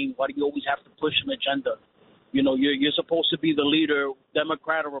campaign? Why do you always have to push an agenda? You know, you're supposed to be the leader,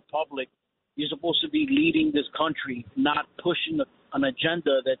 Democrat or Republic. You're supposed to be leading this country, not pushing an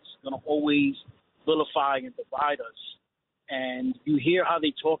agenda that's going to always vilify and divide us. And you hear how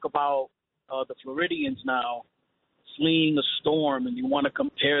they talk about the Floridians now fleeing a storm, and you want to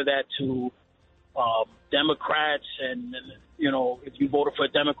compare that to Democrats and you know, if you voted for a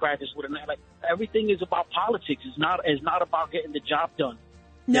Democrat, this would have, like, everything is about politics. It's not about getting the job done.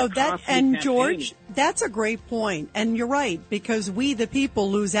 No, George, that's a great point. And you're right, because we, the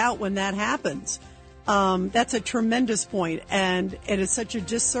people, lose out when that happens. That's a tremendous point, and it is such a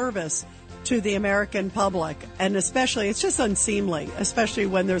disservice to the American public. And especially, it's just unseemly, especially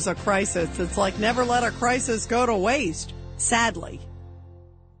when there's a crisis. It's like, never let a crisis go to waste, sadly.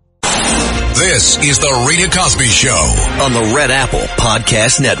 This is the Rita Cosby Show on the Red Apple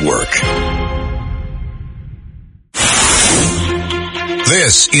Podcast Network.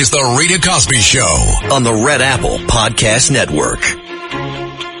 This is the Rita Cosby Show on the Red Apple Podcast Network.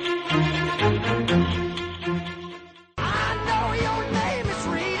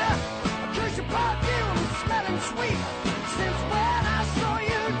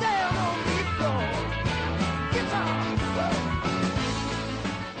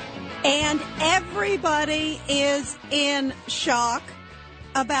 And everybody is in shock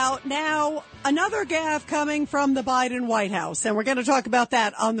about now another gaffe coming from the Biden White House. And we're going to talk about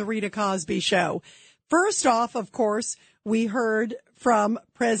that on the Rita Cosby Show. First off, of course, we heard from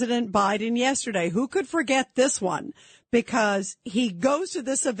President Biden yesterday. Who could forget this one? Because he goes to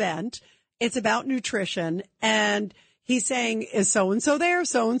this event. It's about nutrition. And he's saying, is so-and-so there,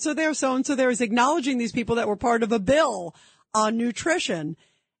 so-and-so there, so-and-so there. He's acknowledging these people that were part of a bill on nutrition.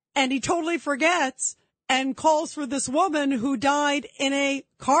 And he totally forgets and calls for this woman who died in a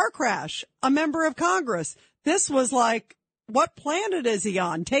car crash, a member of Congress. This was like, what planet is he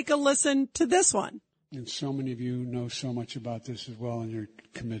on? Take a listen to this one. And so many of you know so much about this as well, and you're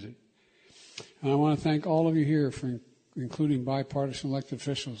committed. And I want to thank all of you here for including bipartisan elected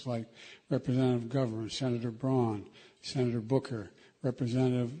officials like Representative Governor, Senator Braun, Senator Booker,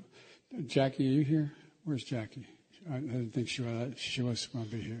 Representative Jackie. Are you here? Where's Jackie? I didn't think she was going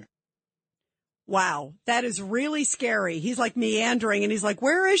to be here. Wow, that is really scary. He's like meandering, and he's like,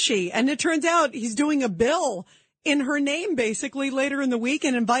 where is she? And it turns out he's doing a bill in her name basically later in the week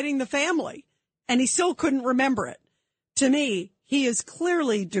and inviting the family. And he still couldn't remember it. To me, he is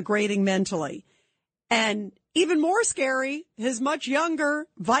clearly degrading mentally. And even more scary, his much younger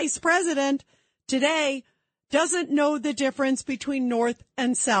vice president today doesn't know the difference between North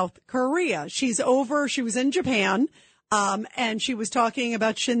and South Korea. She was in Japan, and she was talking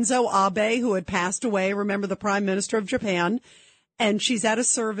about Shinzo Abe, who had passed away. Remember, the prime minister of Japan. And she's at a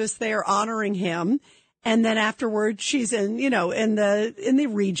service there honoring him. And then afterwards, she's in the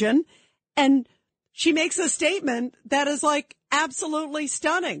region. And she makes a statement that is like absolutely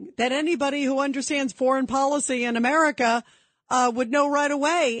stunning, that anybody who understands foreign policy in America would know right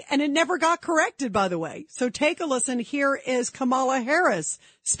away. And it never got corrected, by the way. So take a listen. Here is Kamala Harris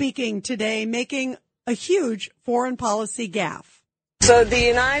speaking today, making a huge foreign policy gaffe. So the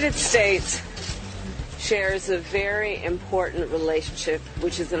United States shares a very important relationship,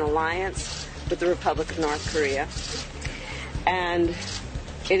 which is an alliance with the Republic of North Korea. And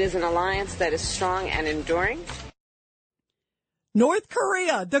it is an alliance that is strong and enduring. North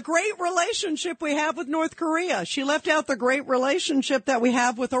Korea, the great relationship we have with North Korea. She left out the great relationship that we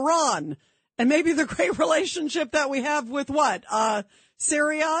have with Iran. And maybe the great relationship that we have with what?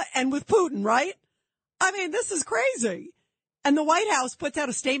 Syria and with Putin, right? I mean, this is crazy. And the White House puts out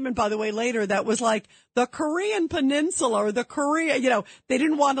a statement, by the way, later that was like the Korean Peninsula or the Korea, they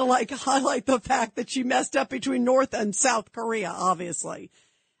didn't want to like highlight the fact that she messed up between North and South Korea, obviously.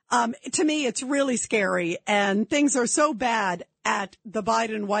 To me, it's really scary, and things are so bad at the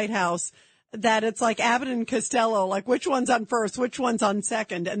Biden White House that it's like Abbott and Costello, like which one's on first, which one's on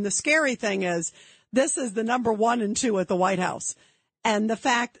second. And the scary thing is this is the number 1 and 2 at the White House. And the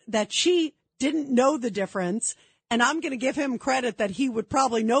fact that she didn't know the difference, and I'm going to give him credit that he would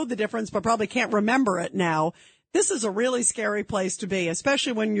probably know the difference, but probably can't remember it now. This is a really scary place to be,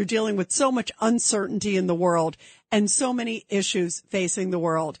 especially when you're dealing with so much uncertainty in the world and so many issues facing the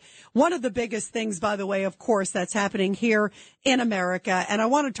world. One of the biggest things, by the way, of course, that's happening here in America, and I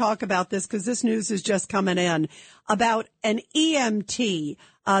want to talk about this because this news is just coming in, about an EMT.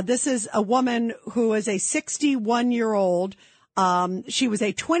 This is a woman who is a 61-year-old. She was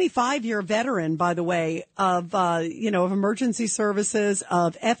a 25-year veteran, by the way, of emergency services,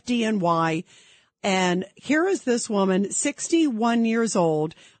 of FDNY. And here is this woman, 61 years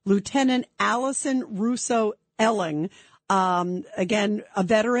old, Lieutenant Allison Russo Elling, again, a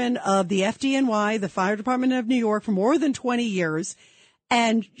veteran of the FDNY, the Fire Department of New York, for more than 20 years.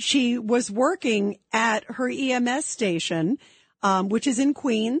 And she was working at her EMS station, which is in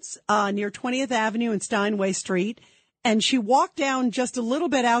Queens, near 20th Avenue and Steinway Street. And she walked down just a little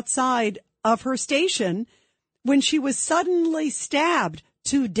bit outside of her station when she was suddenly stabbed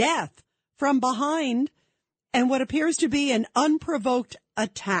to death from behind, and what appears to be an unprovoked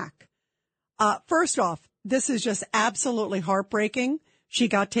attack. First off, this is just absolutely heartbreaking. She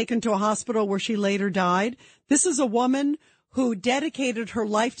got taken to a hospital where she later died. This is a woman who dedicated her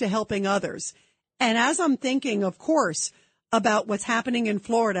life to helping others. And as I'm thinking, of course, about what's happening in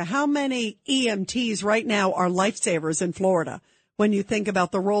Florida, how many EMTs right now are lifesavers in Florida? When you think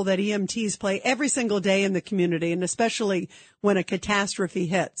about the role that EMTs play every single day in the community, and especially when a catastrophe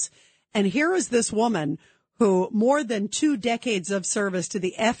hits. And here is this woman who, more than 2 decades of service to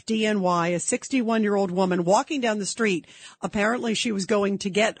the FDNY, a 61-year-old woman walking down the street. Apparently she was going to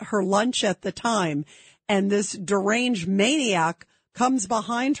get her lunch at the time. And this deranged maniac comes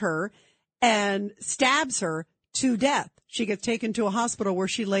behind her and stabs her to death. She gets taken to a hospital where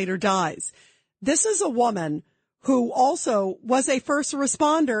she later dies. This is a woman who also was a first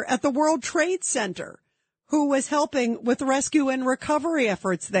responder at the World Trade Center, who was helping with rescue and recovery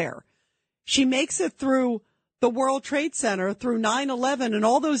efforts there. She makes it through the World Trade Center through 9/11 and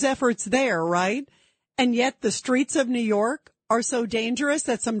all those efforts there, right? And yet the streets of New York are so dangerous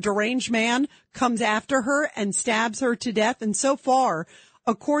that some deranged man comes after her and stabs her to death. And so far,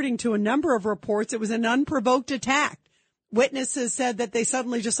 according to a number of reports, it was an unprovoked attack. Witnesses said that they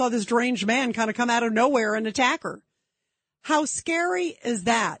suddenly just saw this deranged man kind of come out of nowhere and attack her. How scary is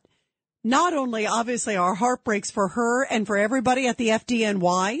that? Not only, obviously, our heart breaks for her and for everybody at the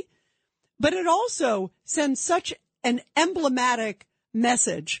FDNY, but it also sends such an emblematic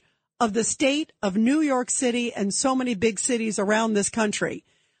message of the state of New York City and so many big cities around this country,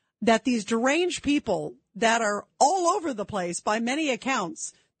 that these deranged people that are all over the place by many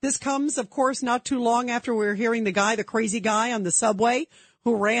accounts. This comes, of course, not too long after we were hearing the crazy guy on the subway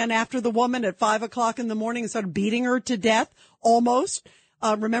who ran after the woman at 5 o'clock in the morning and started beating her to death almost.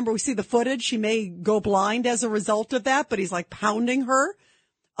 Remember, we see the footage. She may go blind as a result of that, but he's like pounding her.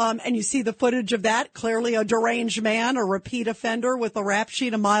 And you see the footage of that. Clearly a deranged man, a repeat offender with a rap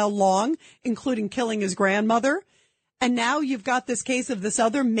sheet a mile long, including killing his grandmother. And now you've got this case of this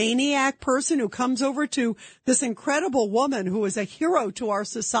other maniac person who comes over to this incredible woman who is a hero to our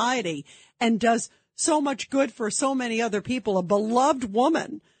society and does so much good for so many other people, a beloved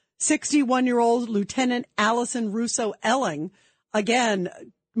woman, 61-year-old Lieutenant Allison Russo Elling, again,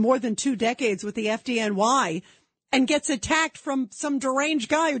 more than 2 decades with the FDNY, and gets attacked from some deranged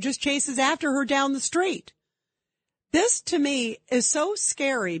guy who just chases after her down the street. This, to me, is so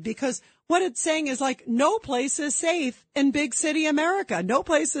scary because what it's saying is like no place is safe in big city America. No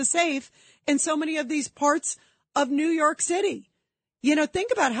place is safe in so many of these parts of New York City. You know,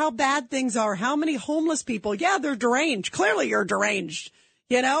 think about how bad things are, how many homeless people. Yeah, they're deranged. Clearly you're deranged.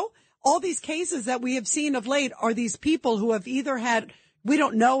 You know, all these cases that we have seen of late are these people who have either had, we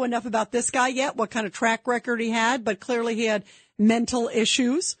don't know enough about this guy yet, what kind of track record he had, but clearly he had mental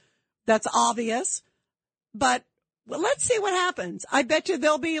issues. That's obvious. But well, let's see what happens. I bet you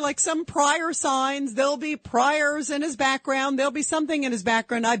there'll be like some prior signs. There'll be priors in his background. There'll be something in his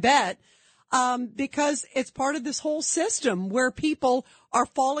background, I bet, because it's part of this whole system where people are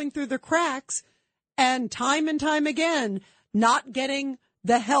falling through the cracks and time again, not getting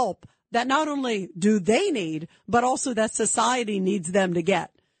the help that not only do they need, but also that society needs them to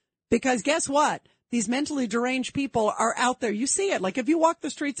get. Because guess what? These mentally deranged people are out there. You see it. Like if you walk the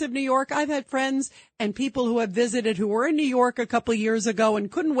streets of New York, I've had friends and people who have visited who were in New York a couple of years ago and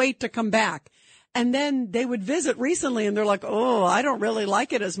couldn't wait to come back. And then they would visit recently and they're like, oh, I don't really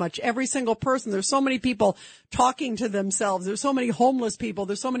like it as much. Every single person. There's so many people talking to themselves. There's so many homeless people.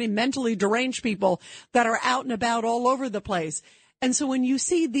 There's so many mentally deranged people that are out and about all over the place. And so when you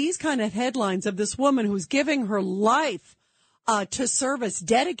see these kind of headlines of this woman who's giving her life to service,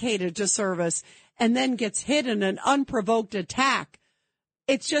 dedicated to service, and then gets hit in an unprovoked attack,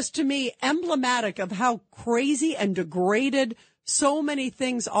 it's just, to me, emblematic of how crazy and degraded so many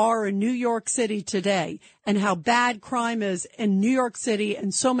things are in New York City today and how bad crime is in New York City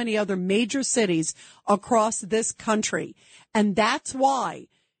and so many other major cities across this country. And that's why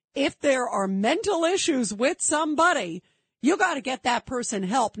if there are mental issues with somebody, you got to get that person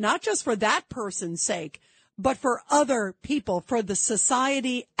help, not just for that person's sake, but for other people, for the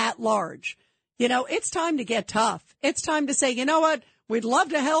society at large. You know, it's time to get tough. It's time to say, you know what? We'd love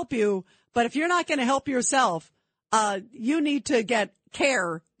to help you, but if you're not going to help yourself, you need to get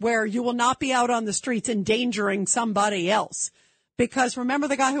care where you will not be out on the streets endangering somebody else. Because remember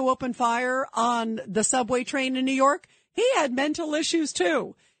the guy who opened fire on the subway train in New York? He had mental issues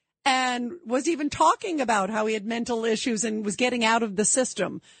too, and was even talking about how he had mental issues and was getting out of the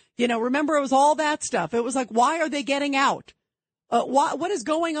system. You know, remember it was all that stuff. It was like, why are they getting out? What is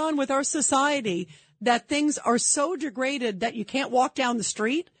going on with our society that things are so degraded that you can't walk down the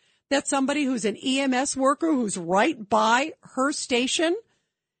street? That somebody who's an EMS worker who's right by her station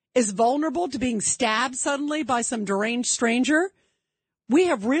is vulnerable to being stabbed suddenly by some deranged stranger? We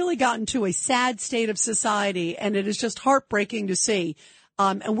have really gotten to a sad state of society, and it is just heartbreaking to see.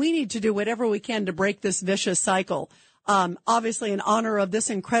 And we need to do whatever we can to break this vicious cycle. Obviously, in honor of this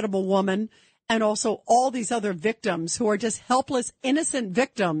incredible woman and also all these other victims who are just helpless, innocent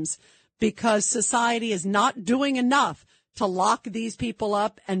victims because society is not doing enough to lock these people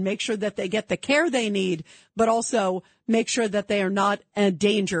up and make sure that they get the care they need, but also make sure that they are not a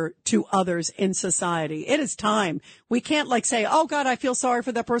danger to others in society. It is time. We can't say, oh God, I feel sorry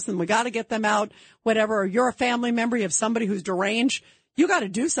for that person. We got to get them out, whatever. Or you're a family member. You have somebody who's deranged. You got to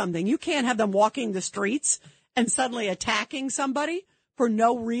do something. You can't have them walking the streets and suddenly attacking somebody for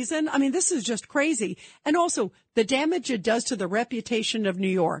no reason. I mean, this is just crazy. And also the damage it does to the reputation of New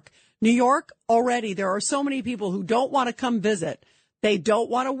York. New York, already, there are so many people who don't want to come visit. They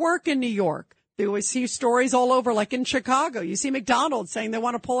don't want to work in New York. We see stories all over, like in Chicago. You see McDonald's saying they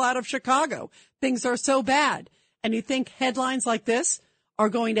want to pull out of Chicago. Things are so bad. And you think headlines like this are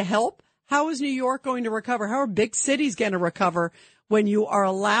going to help? How is New York going to recover? How are big cities going to recover when you are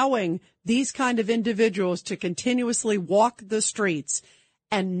allowing these kind of individuals to continuously walk the streets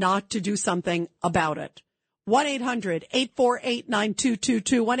and not to do something about it?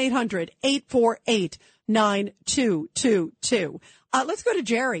 1-800-848-9222, 1-800-848-9222. Let's go to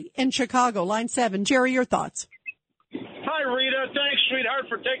Jerry in Chicago, line 7. Jerry, your thoughts. Hi, Rita. Thanks, sweetheart,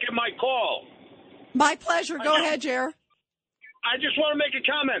 for taking my call. My pleasure. Go ahead, Jerry. I just want to make a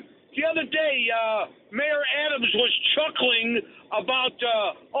comment. The other day, Mayor Adams was chuckling about,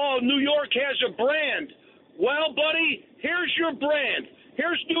 New York has a brand. Well, buddy, here's your brand.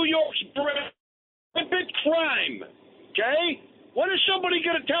 Here's New York's brand. Rampant crime, okay? When is somebody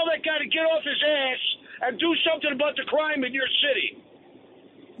going to tell that guy to get off his ass and do something about the crime in your city?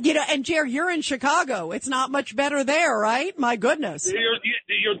 You know, and Jerry, you're in Chicago. It's not much better there, right? My goodness.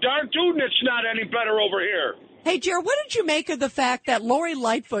 You're darn tootin' it's not any better over here. Hey, Jerry, what did you make of the fact that Lori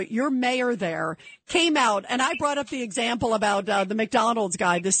Lightfoot, your mayor there, came out, and I brought up the example about the McDonald's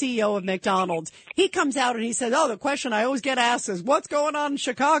guy, the CEO of McDonald's. He comes out and he said, the question I always get asked is, what's going on in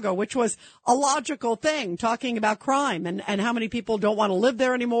Chicago? Which was a logical thing, talking about crime and how many people don't want to live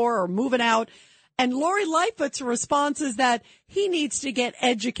there anymore or moving out. And Lori Lightfoot's response is that he needs to get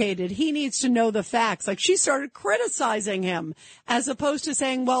educated. He needs to know the facts. Like, she started criticizing him as opposed to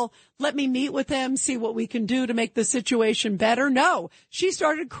saying, well, let me meet with him, see what we can do to make the situation better. No, she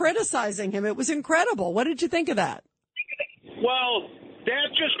started criticizing him. It was incredible. What did you think of that? Well,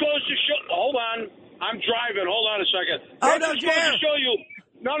 that just goes to show. Hold on. I'm driving. Hold on a second. Oh, that no, just goes to show you.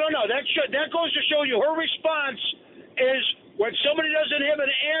 No. That goes to show you her response is when somebody doesn't have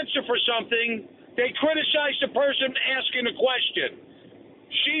an answer for something, they criticize the person asking the question.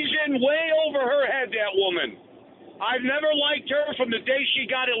 She's in way over her head, that woman. I've never liked her from the day she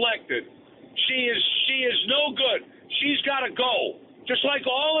got elected. She is no good. She's got to go. Just like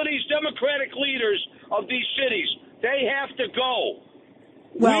all of these Democratic leaders of these cities, they have to go.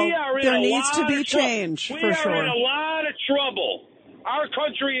 Well, there needs to be change, for sure. We are in a lot of trouble. Our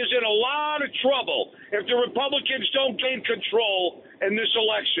country is in a lot of trouble if the Republicans don't gain control in this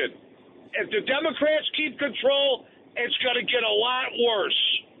election. If the Democrats keep control, it's going to get a lot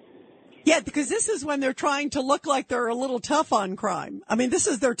worse. Yeah, because this is when they're trying to look like they're a little tough on crime. I mean, this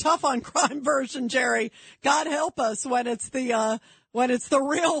is their tough on crime version, Jerry. God help us when it's the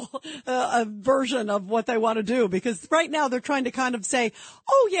real version of what they want to do. Because right now they're trying to kind of say,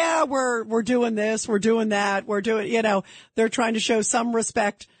 oh yeah, we're doing this, we're doing that, they're trying to show some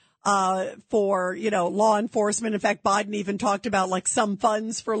respect for, law enforcement. In fact, Biden even talked about like some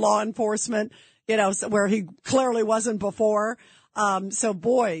funds for law enforcement, where he clearly wasn't before. So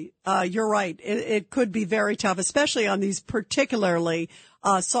boy, you're right. It could be very tough, especially on these particularly,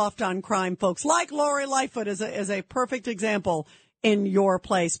 soft on crime folks like Lori Lightfoot is a perfect example in your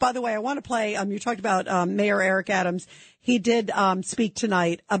place. By the way, I want to play, you talked about, Mayor Eric Adams. He did, speak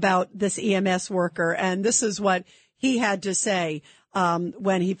tonight about this EMS worker, and this is what he had to say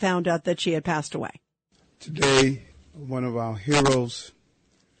when he found out that she had passed away. Today, one of our heroes,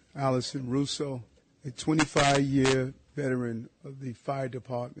 Allison Russo, a 25-year veteran of the fire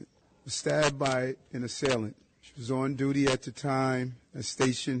department, was stabbed by an assailant. She was on duty at the time at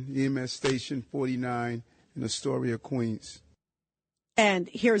EMS Station 49 in Astoria, Queens. And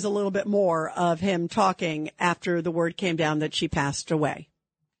here's a little bit more of him talking after the word came down that she passed away.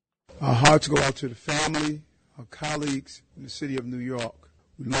 Our hearts go out to the family, our colleagues in the city of New York.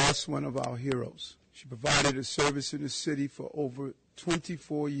 We lost one of our heroes. She provided a service in the city for over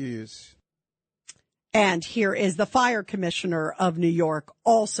 24 years. And here is the fire commissioner of New York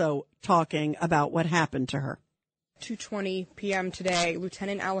also talking about what happened to her. 2:20 p.m. today,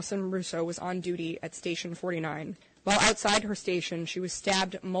 Lieutenant Allison Russo was on duty at Station 49. While outside her station, she was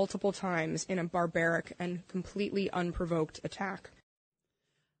stabbed multiple times in a barbaric and completely unprovoked attack.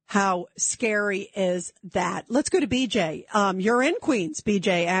 How scary is that? Let's go to BJ. You're in Queens,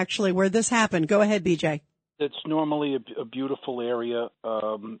 BJ, actually, where this happened. Go ahead, BJ. It's normally a beautiful area.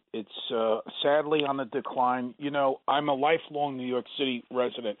 It's sadly on the decline. I'm a lifelong New York City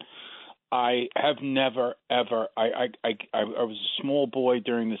resident. I have never, ever, I was a small boy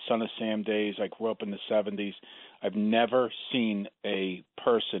during the Son of Sam days. I grew up in the 70s. I've never seen a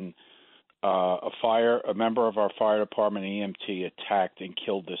person, a member of our fire department, EMT, attacked and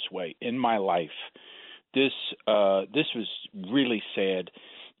killed this way in my life. This was really sad.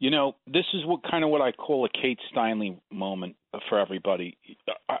 This is what I call a Kate Steinle moment for everybody.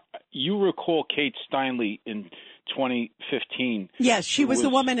 You recall Kate Steinle in 2015. Yes, she was the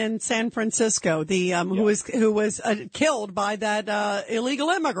woman in San Francisco, the who was killed by that illegal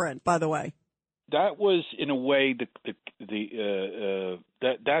immigrant. By the way, that was in a way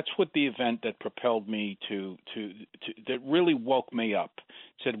that's what the event that propelled me to that really woke me up.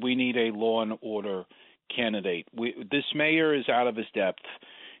 Said we need a law and order candidate. This mayor is out of his depth.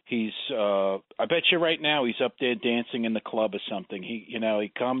 He's I bet you right now he's up there dancing in the club or something.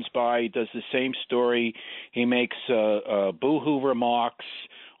 He comes by, he does the same story. He makes boo-hoo remarks,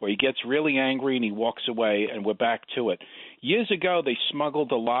 or he gets really angry and he walks away, and we're back to it. Years ago, they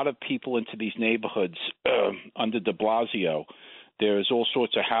smuggled a lot of people into these neighborhoods under de Blasio. There's all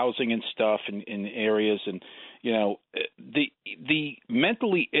sorts of housing and stuff in areas, and the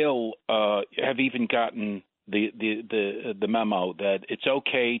mentally ill have even gotten the memo that it's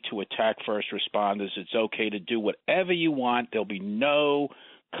okay to attack first responders. It's okay to do whatever you want. There'll be no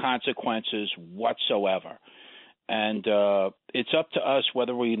consequences whatsoever. And it's up to us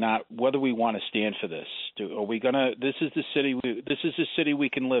whether we want to stand for this. Are we gonna? This is the city. This is the city we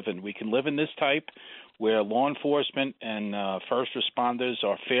can live in. We can live in this type where law enforcement and first responders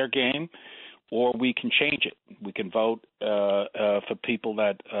are fair game, or we can change it. We can vote for people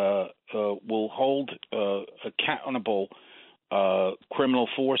that will hold accountable criminal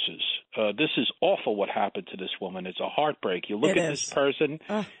forces. This is awful what happened to this woman. It's a heartbreak. You look at this person,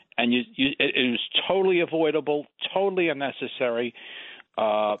 and it was totally avoidable, totally unnecessary,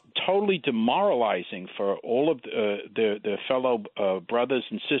 totally demoralizing for all of their fellow brothers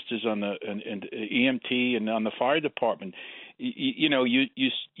and sisters on the EMT and on the fire department. You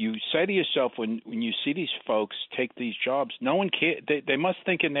say to yourself when you see these folks take these jobs, no one cares. They must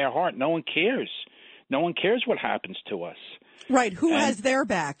think in their heart, no one cares. No one cares what happens to us. Right. Who has their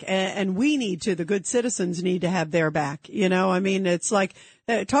back? And we need to, the good citizens need to have their back. I mean, it's like,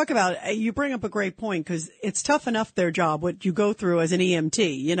 talk about, you bring up a great point, because it's tough enough their job, what you go through as an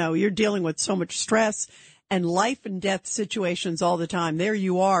EMT. You're dealing with so much stress and life and death situations all the time. There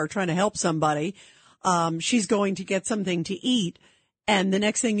you are trying to help somebody. She's going to get something to eat, and the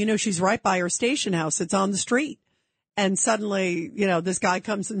next thing you know, she's right by her station house. It's on the street. And suddenly, this guy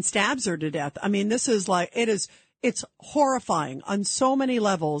comes and stabs her to death. I mean, this is like, it's horrifying on so many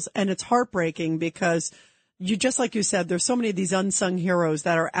levels, and it's heartbreaking because just like you said, there's so many of these unsung heroes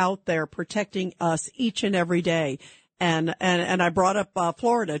that are out there protecting us each and every day. And I brought up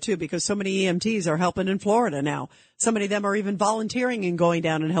Florida too, because so many EMTs are helping in Florida now. So many of them are even volunteering and going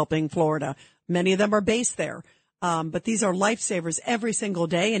down and helping Florida. Many of them are based there. But these are lifesavers every single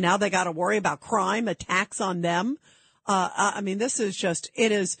day. And now they got to worry about crime, attacks on them. I mean,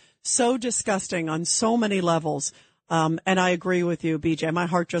 it is so disgusting on so many levels. And I agree with you, BJ. My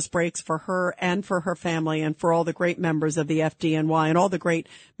heart just breaks for her and for her family and for all the great members of the FDNY and all the great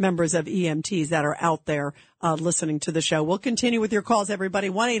members of EMTs that are out there listening to the show. We'll continue with your calls, everybody.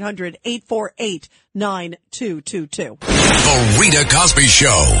 1-800-848-9222. The Rita Cosby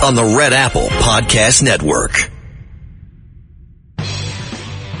Show on the Red Apple Podcast Network.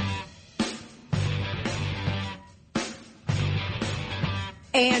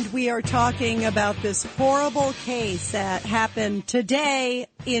 And we are talking about this horrible case that happened today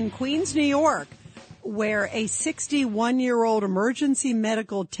in Queens, New York, where a 61-year-old emergency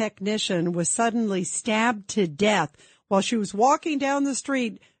medical technician was suddenly stabbed to death while she was walking down the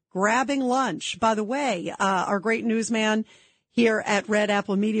street grabbing lunch. By the way, our great newsman here at Red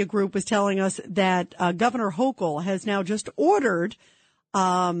Apple Media Group was telling us that Governor Hochul has now just ordered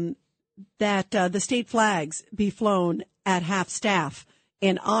that the state flags be flown at half staff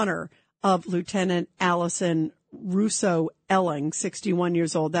in honor of Lieutenant Allison Russo Elling, 61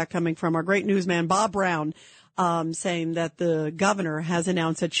 years old. That coming from our great newsman, Bob Brown, saying that the governor has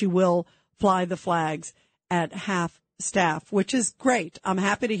announced that she will fly the flags at half staff, which is great. I'm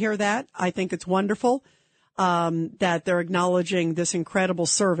happy to hear that. I think it's wonderful that they're acknowledging this incredible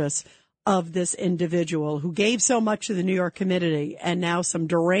service of this individual who gave so much to the New York community, and now some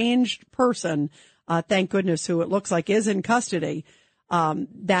deranged person, thank goodness, who it looks like is in custody,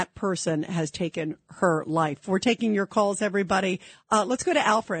 that person has taken her life. We're taking your calls, everybody. Let's go to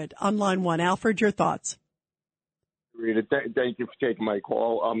Alfred on line one. Alfred, your thoughts. Rita, thank you for taking my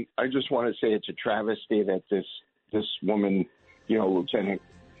call. I just want to say it's a travesty that this woman, Lieutenant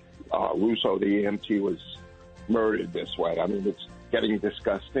Russo, the EMT, was murdered this way. I mean, it's getting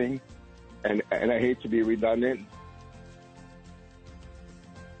disgusting, and I hate to be redundant.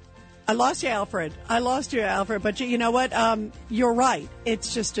 I lost you, Alfred. But you know what? You're right.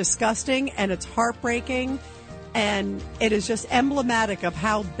 It's just disgusting, and it's heartbreaking, and it is just emblematic of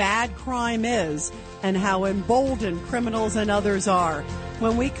how bad crime is and how emboldened criminals and others are.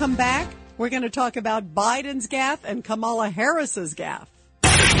 When we come back, We're going to talk about Biden's gaffe and Kamala Harris's gaffe.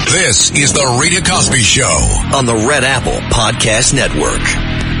 This is the Rita Cosby Show on the Red Apple Podcast Network.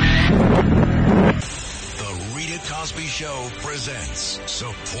 The Rita Cosby Show presents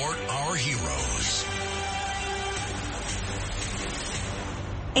Support Our Heroes.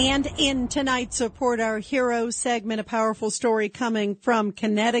 And in tonight's Support Our Heroes segment, a powerful story coming from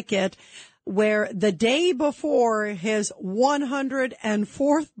Connecticut, where the day before his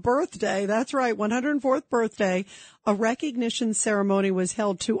 104th birthday, that's right, 104th birthday, a recognition ceremony was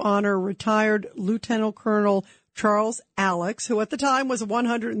held to honor retired Lieutenant Colonel Charles Alex, who at the time was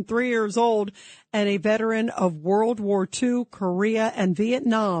 103 years old and a veteran of World War II, Korea, and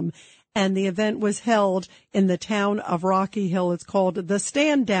Vietnam. And the event was held in the town of Rocky Hill. It's called the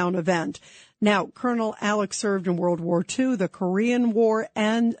Stand Down event. Now, Colonel Alex served in World War II, the Korean War,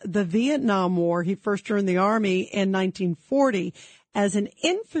 and the Vietnam War. He first joined the Army in 1940 as an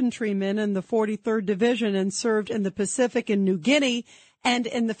infantryman in the 43rd Division and served in the Pacific in New Guinea and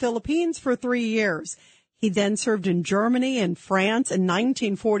in the Philippines for 3 years. He then served in Germany and France in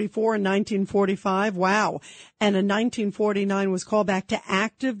 1944 and 1945. Wow. And in 1949 was called back to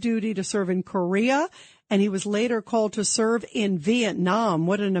active duty to serve in Korea. And he was later called to serve in Vietnam.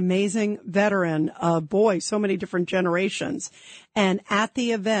 What an amazing veteran. Boy, so many different generations. And at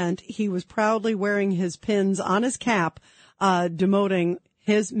the event, he was proudly wearing his pins on his cap, demoting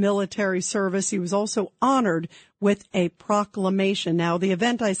his military service. He was also honored with a proclamation. Now, the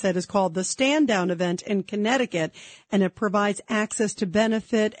event, I said, is called the Stand Down event in Connecticut, and it provides access to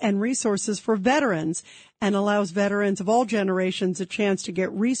benefit and resources for veterans and allows veterans of all generations a chance to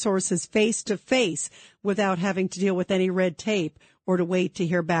get resources face to face without having to deal with any red tape or to wait to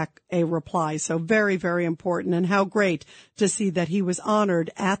hear back a reply. So very, very important. And how great to see that he was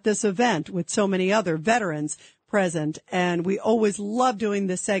honored at this event with so many other veterans present. And we always love doing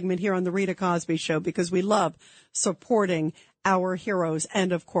this segment here on the Rita Cosby Show because we love supporting our heroes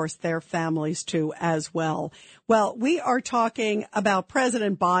and, of course, their families, too, as well. Well, we are talking about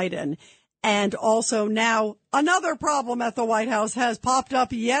President Biden, and also now another problem at the White House has popped up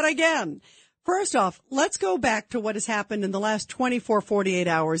yet again. First off, let's go back to what has happened in the last 48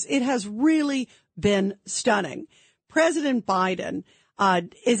 hours. It has really been stunning. President Biden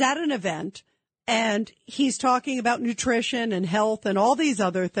is at an event, and he's talking about nutrition and health and all these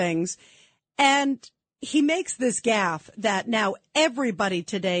other things. And he makes this gaffe that now everybody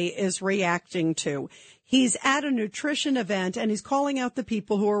today is reacting to. He's at a nutrition event and he's calling out the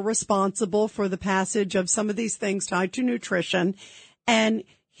people who are responsible for the passage of some of these things tied to nutrition. And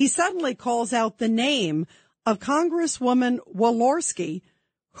he suddenly calls out the name of Congresswoman Walorski,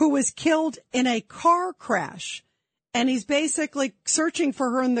 who was killed in a car crash. And he's basically searching for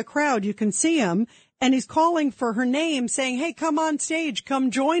her in the crowd. You can see him. And he's calling for her name, saying, hey, come on stage,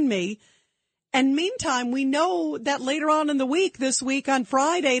 come join me. And meantime, we know that later on in the week, this week on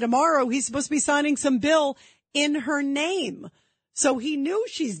Friday, tomorrow, he's supposed to be signing some bill in her name. So he knew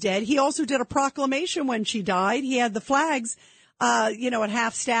she's dead. He also did a proclamation when she died. He had the flags, at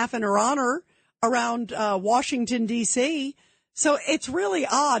half staff in her honor around Washington, D.C. So it's really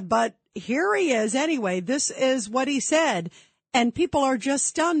odd, but here he is anyway. This is what he said. And people are just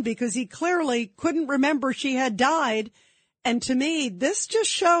stunned because he clearly couldn't remember she had died. And to me, this just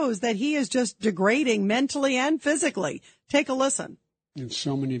shows that he is just degrading mentally and physically. Take a listen. And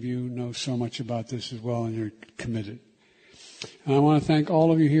so many of you know so much about this as well, and you're committed. And I want to thank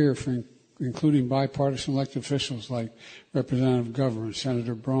all of you here for including bipartisan elected officials like Representative Governor,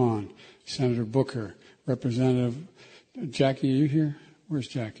 Senator Braun, Senator Booker, Representative Jackie. Are you here? Where's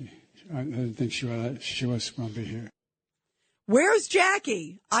Jackie? I didn't think she was going to be here. Where's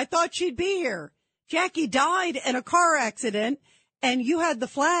Jackie? I thought she'd be here. Jackie died in a car accident, and you had the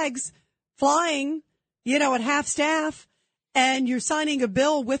flags flying, at half staff, and you're signing a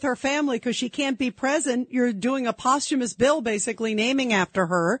bill with her family because she can't be present. You're doing a posthumous bill, basically naming after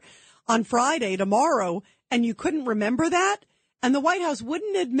her on Friday, tomorrow, and you couldn't remember that? And the White House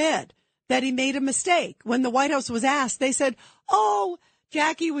wouldn't admit that he made a mistake. When the White House was asked, they said,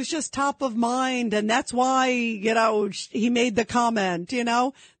 Jackie was just top of mind, and that's why, he made the comment,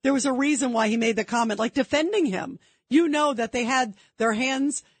 There was a reason why he made the comment, like defending him. That they had their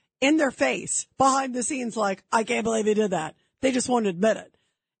hands in their face behind the scenes like, I can't believe he did that. They just won't admit it.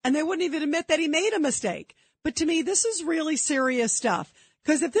 And they wouldn't even admit that he made a mistake. But to me, this is really serious stuff.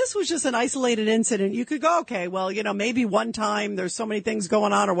 Because if this was just an isolated incident, you could go, okay, well, maybe one time there's so many things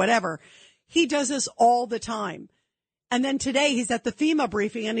going on or whatever. He does this all the time. And then today he's at the FEMA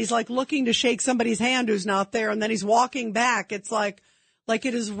briefing and he's like looking to shake somebody's hand who's not there. And then he's walking back. It's like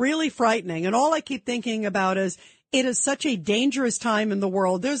it is really frightening. And all I keep thinking about is It is such a dangerous time in the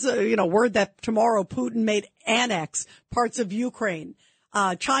world. There's a, word that tomorrow Putin may annex parts of Ukraine.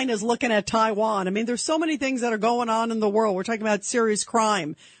 China's looking at Taiwan. I mean, there's so many things that are going on in the world. We're talking about serious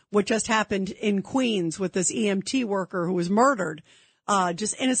crime, what just happened in Queens with this EMT worker who was murdered,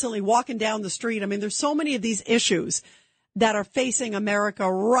 just innocently walking down the street. I mean, there's so many of these issues that are facing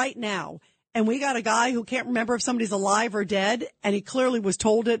America right now. And we got a guy who can't remember if somebody's alive or dead. And he clearly was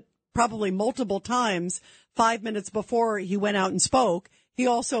told it probably multiple times 5 minutes before he went out and spoke. He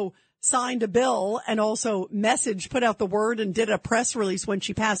also signed a bill and also put out the word and did a press release when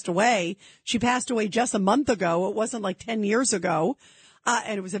she passed away. She passed away just a month ago. It wasn't like 10 years ago.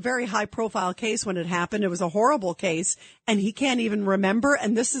 And it was a very high profile case when it happened. It was a horrible case and he can't even remember.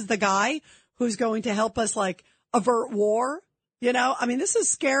 And this is the guy who's going to help us avert war. I mean, this is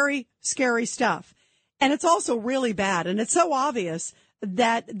scary, scary stuff. And it's also really bad. And it's so obvious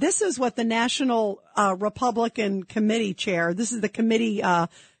that this is what the National Republican Committee chair, this is the committee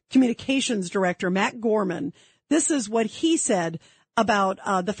communications director, Matt Gorman. This is what he said about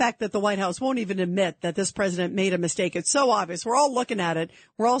the fact that the White House won't even admit that this president made a mistake. It's so obvious. We're all looking at it.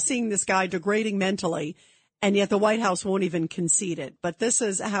 We're all seeing this guy degrading mentally, and yet the White House won't even concede it. But this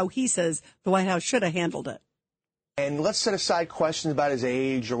is how he says the White House should have handled it. And let's set aside questions about his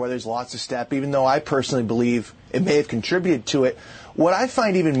age or whether there's lots of step, even though I personally believe it may have contributed to it. What I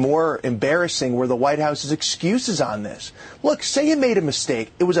find even more embarrassing were the White House's excuses on this. Look, say you made a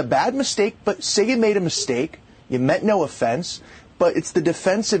mistake. It was a bad mistake, but say you made a mistake. You meant no offense. But it's the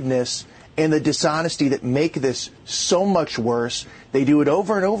defensiveness and the dishonesty that make this so much worse. They do it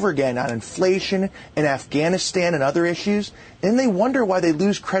over and over again on inflation and Afghanistan and other issues. And they wonder why they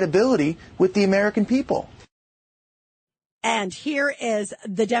lose credibility with the American people. And here is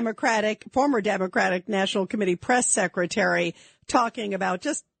the former Democratic National Committee press secretary talking about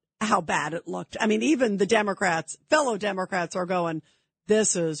just how bad it looked. I mean, even the fellow Democrats are going,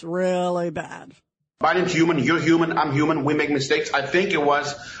 this is really bad. Biden's human, you're human, I'm human, we make mistakes. I think it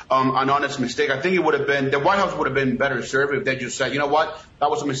was an honest mistake. I think it would have been, the White House would have been better served if they just said, you know what, that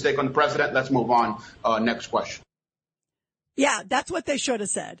was a mistake on the president, let's move on. Next question. Yeah, that's what they should have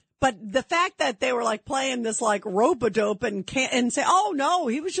said. But the fact that they were playing this rope-a-dope and say, oh no,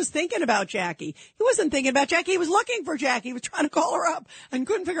 he was just thinking about Jackie. He wasn't thinking about Jackie. He was looking for Jackie. He was trying to call her up and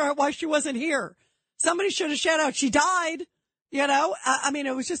couldn't figure out why she wasn't here. Somebody should have shout out, she died. I mean,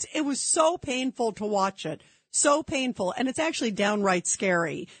 it was so painful to watch it. So painful. And it's actually downright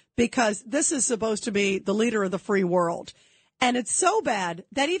scary because this is supposed to be the leader of the free world. And it's so bad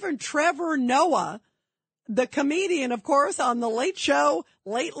that even Trevor Noah, the comedian, of course, on the Late Show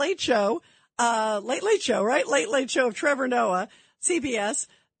of Trevor Noah, CBS.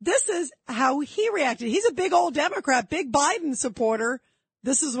 This is how he reacted. He's a big old Democrat, big Biden supporter.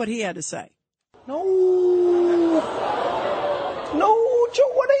 This is what he had to say. No,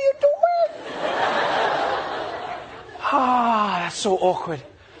 Joe, what are you doing? That's so awkward.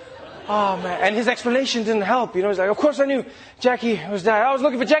 Oh, man. And his explanation didn't help. He's like, of course I knew Jackie was dead. I was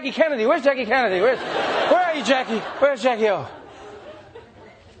looking for Jackie Kennedy. Where's Jackie Kennedy? Where are you, Jackie? Where's Jackie O?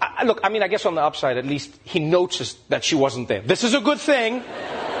 Look, I mean, I guess on the upside, at least he noticed that she wasn't there. This is a good thing.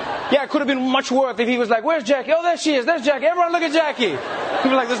 Yeah, it could have been much worse if he was like, where's Jackie? Oh, there she is. There's Jackie. Everyone look at Jackie.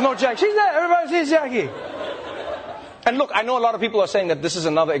 People are like, there's no Jackie. She's there. Everybody sees Jackie. And look, I know a lot of people are saying that this is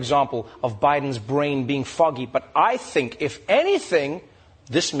another example of Biden's brain being foggy. But I think, if anything,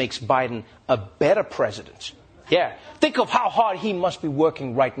 this makes Biden a better president. Yeah. Think of how hard he must be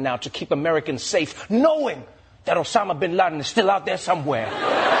working right now to keep Americans safe, knowing that Osama bin Laden is still out there somewhere.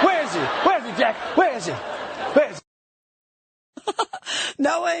 Where is he? Where is he, Jack? Where is he? Where is he?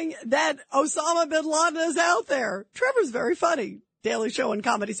 Knowing that Osama bin Laden is out there. Trevor's very funny. Daily Show and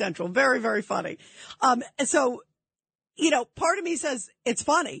Comedy Central. Very, very funny. So, part of me says it's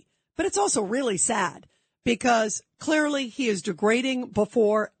funny, but it's also really sad because clearly he is degrading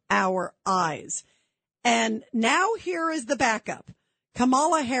before our eyes. And now here is the backup.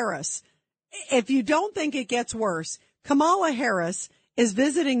 Kamala Harris. If you don't think it gets worse, Kamala Harris is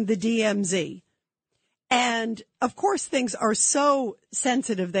visiting the DMZ. And of course, things are so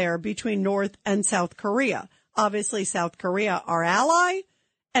sensitive there between North and South Korea. Obviously, South Korea, our ally,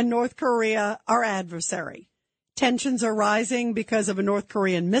 and North Korea, our adversary. Tensions are rising because of a North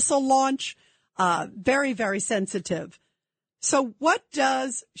Korean missile launch. Very, very sensitive. So what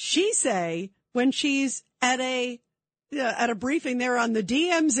does she say when she's at a briefing there on the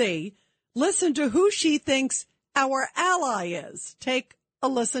DMZ? Listen to who she thinks our ally is. Take a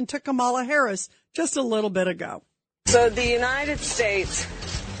listen to Kamala Harris just a little bit ago. So the United States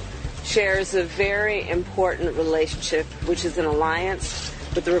shares a very important relationship, which is an alliance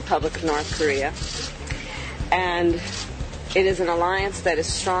with the Republic of North Korea. And it is an alliance that is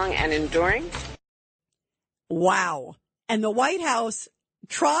strong and enduring. Wow. And the White House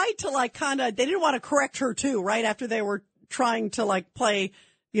tried to they didn't want to correct her too, right? After they were trying to play,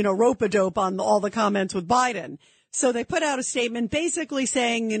 rope-a-dope on all the comments with Biden. So they put out a statement basically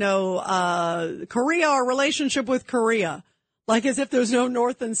saying, Korea, our relationship with Korea, as if there's no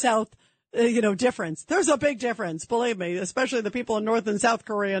North and South, difference. There's a big difference. Believe me, especially the people in North and South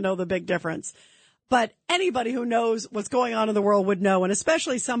Korea know the big difference. But anybody who knows what's going on in the world would know, and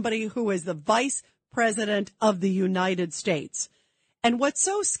especially somebody who is the vice president of the United States. And what's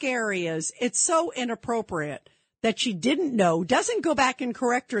so scary is it's so inappropriate that she didn't know, doesn't go back and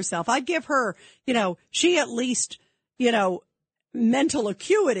correct herself. I'd give her, she at least, mental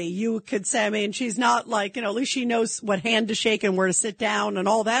acuity, you could say. I mean, she's not at least she knows what hand to shake and where to sit down and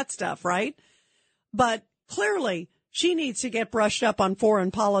all that stuff, right? But clearly she needs to get brushed up on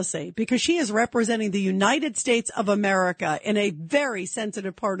foreign policy because she is representing the United States of America in a very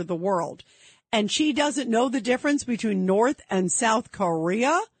sensitive part of the world. And she doesn't know the difference between North and South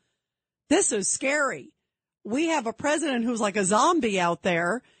Korea. This is scary. We have a president who's like a zombie out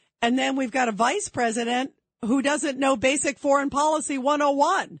there, and then we've got a vice president who doesn't know basic foreign policy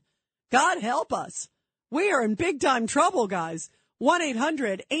 101. God help us. We are in big time trouble, guys.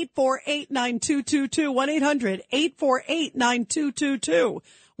 1-800-848-9222. 1-800-848-9222.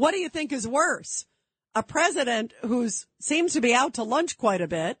 What do you think is worse? A president who seems to be out to lunch quite a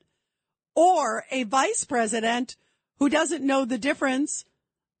bit, or a vice president who doesn't know the difference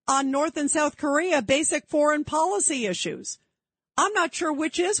on North and South Korea, basic foreign policy issues? I'm not sure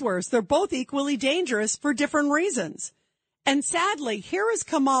which is worse. They're both equally dangerous for different reasons. And sadly, here is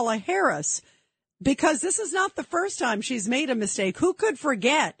Kamala Harris, because this is not the first time she's made a mistake. Who could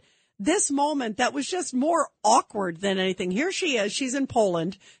forget this moment that was just more awkward than anything? Here she is. She's in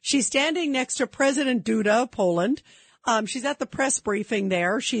Poland. She's standing next to President Duda of Poland. She's at the press briefing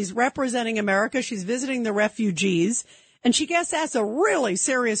there. She's representing America. She's visiting the refugees. And she gets asked a really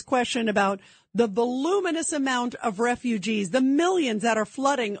serious question about the voluminous amount of refugees, the millions that are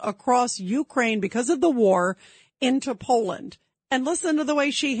flooding across Ukraine because of the war into Poland. And listen to the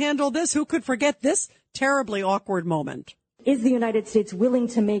way she handled this. Who could forget this terribly awkward moment? Is the United States willing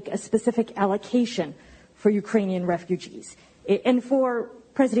to make a specific allocation for Ukrainian refugees? And for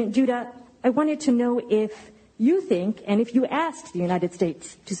President Duda, I wanted to know if you think, and if you asked the United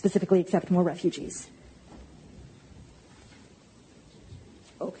States to specifically accept more refugees.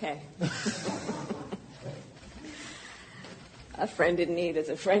 Okay. A friend in need is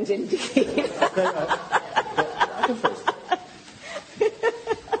a friend indeed. I can first.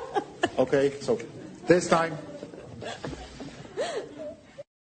 Okay, so this time.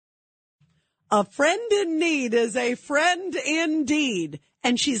 A friend in need is a friend indeed.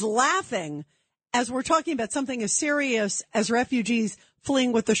 And she's laughing as we're talking about something as serious as refugees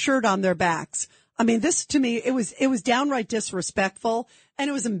fleeing with a shirt on their backs. I mean, this to me, it was downright disrespectful, and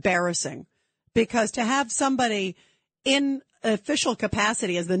it was embarrassing, because to have somebody in official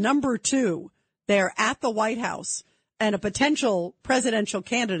capacity as the number 2 there at the White House and a potential presidential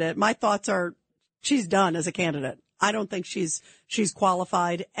candidate, my thoughts are she's done as a candidate. I don't think she's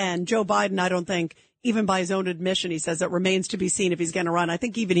qualified. And Joe Biden, I don't think, even by his own admission, he says it remains to be seen if he's going to run. I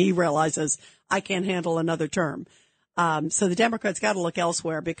think even he realizes I can't handle another term. So the Democrats got to look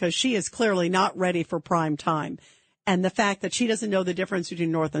elsewhere, because she is clearly not ready for prime time. And the fact that she doesn't know the difference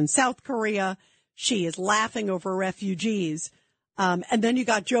between North and South Korea, she is laughing over refugees. And then you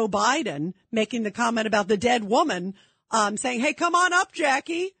got Joe Biden making the comment about the dead woman, saying, hey, come on up,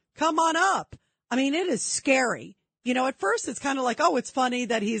 Jackie, come on up. I mean, it is scary. You know, at first it's kind of like, oh, it's funny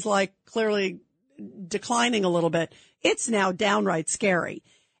that he's clearly declining a little bit. It's now downright scary.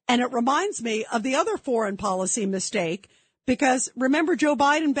 And it reminds me of the other foreign policy mistake, because remember Joe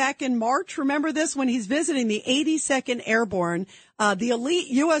Biden back in March? Remember this, when he's visiting the 82nd Airborne, the elite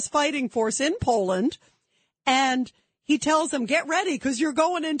U.S. fighting force in Poland, and he tells them, get ready because you're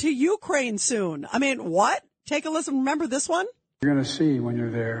going into Ukraine soon. I mean, what? Take a listen. Remember this one? You're going to see when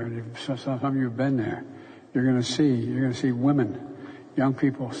you're there, and some of you have been there, you're going to see women, young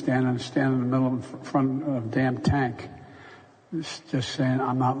people stand in the middle of front of a damn tank, just saying,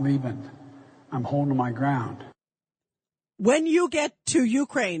 I'm not leaving. I'm holding my ground. When you get to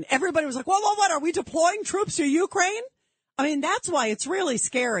Ukraine, everybody was like, what, are we deploying troops to Ukraine? I mean, that's why it's really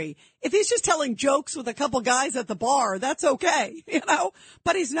scary. If he's just telling jokes with a couple guys at the bar, that's okay, you know,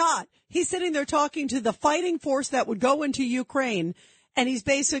 but he's not. He's sitting there talking to the fighting force that would go into Ukraine, and he's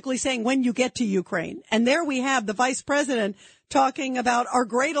basically saying, when you get to Ukraine. And there we have the vice president talking about our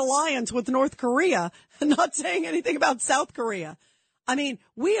great alliance with North Korea and not saying anything about South Korea. I mean,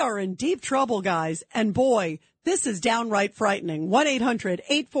 we are in deep trouble, guys. And boy, this is downright frightening.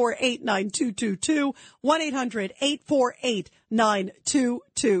 1-800-848-9222.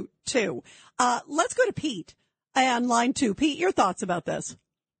 1-800-848-9222. Let's go to Pete on line 2. Pete, your thoughts about this?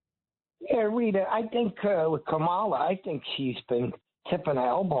 Yeah, Rita, I think with Kamala, I think she's been tipping her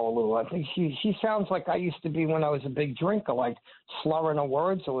elbow a little. I think she sounds like I used to be when I was a big drinker, like slurring her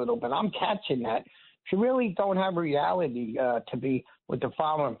words a little bit. I'm catching that. She really don't have reality to be with the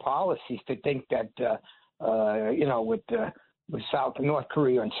foreign policies to think that, with North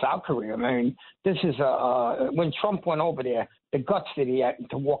Korea and South Korea. I mean, this is when Trump went over there, the guts that he had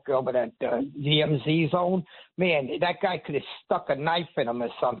to walk over that DMZ zone, man, that guy could have stuck a knife in him or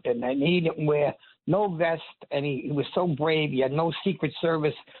something, and he didn't wear no vest, and he was so brave. He had no Secret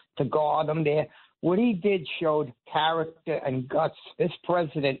Service to guard him there. What he did showed character and guts. This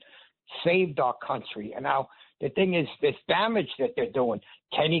president saved our country. And now the thing is, this damage that they're doing,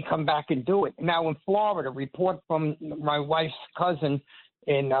 can he come back and do it? Now in Florida, a report from my wife's cousin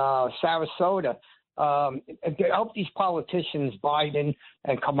in Sarasota, I hope these politicians, Biden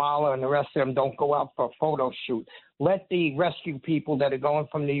and Kamala and the rest of them, don't go out for a photo shoot. Let the rescue people that are going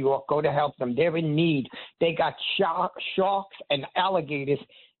from New York go to help them. They're in need. They got sharks and alligators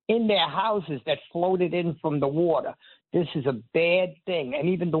in their houses that floated in from the water. This is a bad thing, and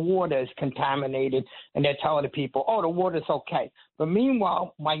even the water is contaminated, and they're telling the people, oh, the water's okay. But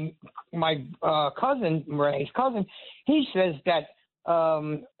meanwhile, my cousin, Renee's cousin, he says that,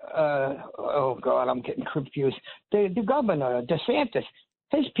 oh, God, I'm getting confused. The governor, DeSantis,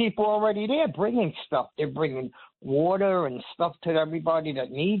 his people are already there bringing stuff. They're bringing water and stuff to everybody that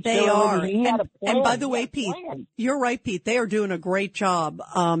needs it. They are. And by the way, Pete, you're right, Pete. They are doing a great job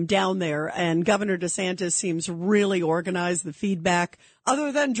down there. And Governor DeSantis seems really organized. The feedback,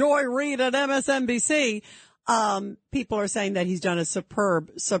 other than Joy Reid at MSNBC, people are saying that he's done a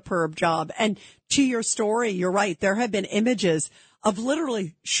superb job. And to your story, you're right. There have been images of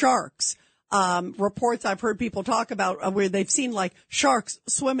literally sharks. Reports I've heard people talk about where they've seen like sharks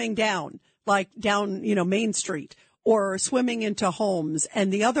swimming down Main Street or swimming into homes.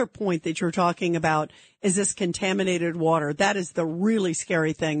 And the other point that you're talking about is this contaminated water. That is the really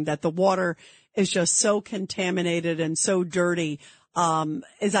scary thing, that the water is just so contaminated and so dirty.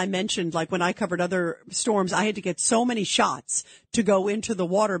 As I mentioned, like when I covered other storms, I had to get so many shots to go into the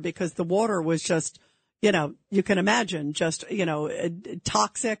water because the water was just, you can imagine, just,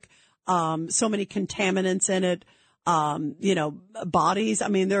 toxic. So many contaminants in it, bodies. I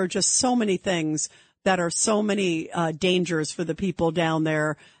mean, there are just so many things that are so many dangers for the people down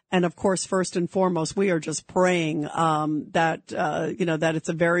there. And of course, first and foremost, we are just praying that it's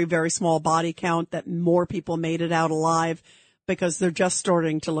a very, very small body count, that more people made it out alive, because they're just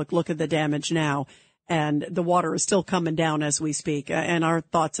starting to look at the damage now. And the water is still coming down as we speak. And our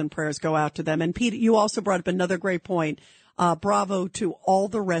thoughts and prayers go out to them. And Pete, you also brought up another great point. Bravo to all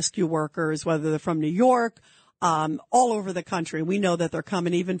the rescue workers, whether they're from New York, all over the country. We know that they're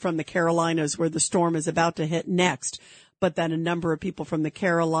coming even from the Carolinas, where the storm is about to hit next. But then a number of people from the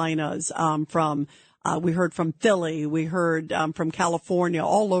Carolinas, we heard from Philly, we heard from California,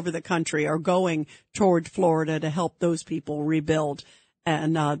 all over the country are going toward Florida to help those people rebuild.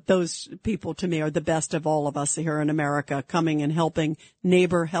 And those people, to me, are the best of all of us here in America, coming and helping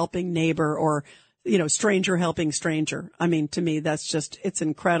neighbor, or stranger helping stranger. I mean, to me, that's just, it's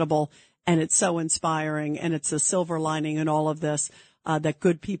incredible, and it's so inspiring, and it's a silver lining in all of this, that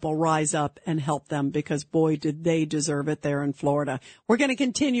good people rise up and help them, because boy, did they deserve it there in Florida. We're going to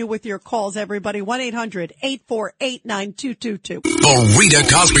continue with your calls, everybody. 1-800-848-9222. The Rita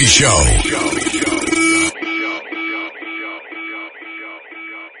Cosby Show.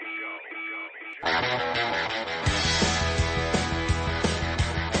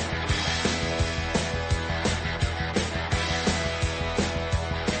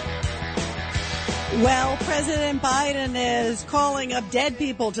 Well, President Biden is calling up dead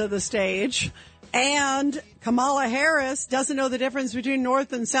people to the stage, and Kamala Harris doesn't know the difference between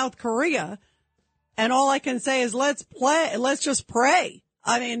North and South Korea. And all I can say is let's just pray.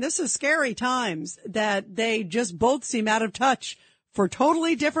 I mean, this is scary times that they just both seem out of touch for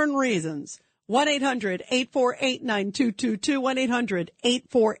totally different reasons. 1-800-848-9222,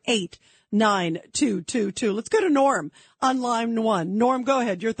 1-800-848-9222. Let's go to Norm on line 1. Norm, go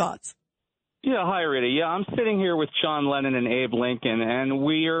ahead. Your thoughts. Yeah, hi, Rita. Yeah, I'm sitting here with John Lennon and Abe Lincoln, and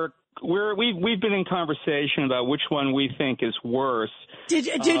we've been in conversation about which one we think is worse. Did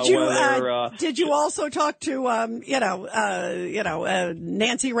you also talk to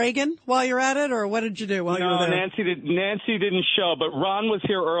Nancy Reagan while you're at it, or what did you do while you were there? Nancy didn't show, but Ron was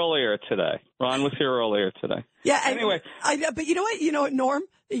here earlier today. Yeah. Anyway, but you know what, Norm,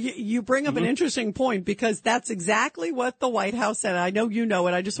 you bring up an interesting point, because that's exactly what the White House said. I know you know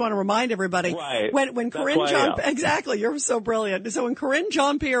it. I just want to remind everybody. Right. When Corinne exactly, you're so brilliant. So when Corinne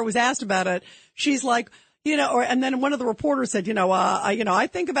Jean-Pierre was asked about it, she's like, and then one of the reporters said, I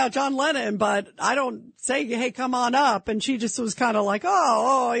think about John Lennon, but I don't say, hey, come on up. And she just was kind of like,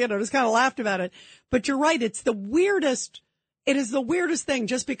 just kind of laughed about it. But you're right. It is the weirdest thing,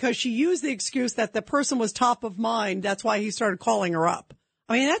 just because she used the excuse that the person was top of mind. That's why he started calling her up.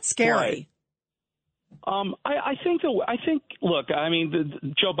 I mean, that's scary. Right. I think, look, I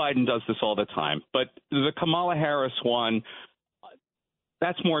mean, Joe Biden does this all the time, but the Kamala Harris one,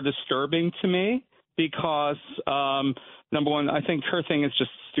 that's more disturbing to me. Because number one, I think her thing is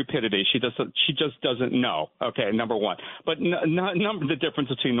just stupidity. She just doesn't know. Okay, number one. But the difference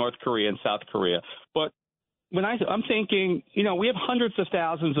between North Korea and South Korea. But when I'm thinking, we have hundreds of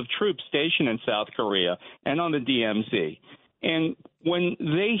thousands of troops stationed in South Korea and on the DMZ. And when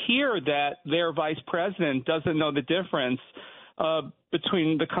they hear that their vice president doesn't know the difference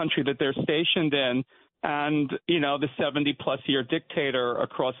between the country that they're stationed in and, the 70-plus year dictator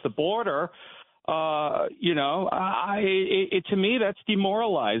across the border, to me, that's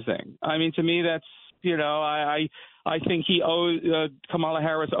demoralizing. I mean, to me, that's, I think Kamala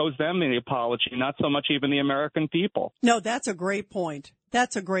Harris owes them the apology, not so much even the American people. No, that's a great point.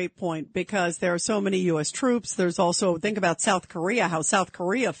 Because there are so many U.S. troops. There's also, think about South Korea, how South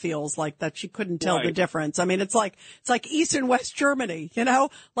Korea feels like that she couldn't tell the difference. I mean, it's like East and West Germany,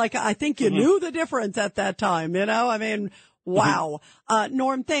 like I think you knew the difference at that time, I mean, wow.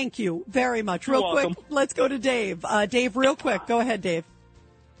 Norm, thank you very much. Real quick, let's go to Dave. Dave, real quick. Go ahead, Dave.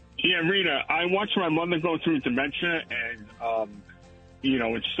 Yeah, Rita, I watched my mother go through dementia, and,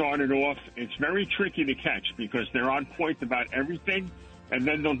 it started off, it's very tricky to catch because they're on point about everything, and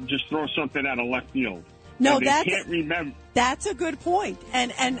then they'll just throw something out of left field. No, can't remember. That's a good point.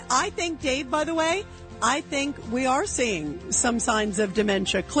 And I think, Dave, by the way, I think we are seeing some signs of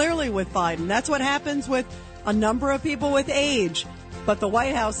dementia, clearly with Biden. That's what happens with a number of people with age, but the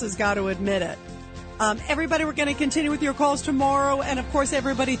White House has got to admit it. Everybody, we're going to continue with your calls tomorrow. And, of course,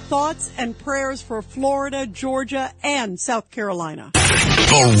 everybody, thoughts and prayers for Florida, Georgia, and South Carolina.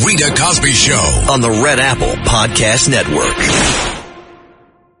 The Rita Cosby Show on the Red Apple Podcast Network.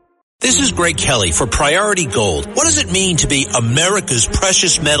 This is Greg Kelly for Priority Gold. What does it mean to be America's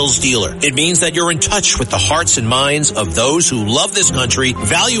precious metals dealer? It means that you're in touch with the hearts and minds of those who love this country,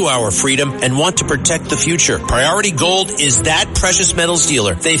 value our freedom, and want to protect the future. Priority Gold is that precious metals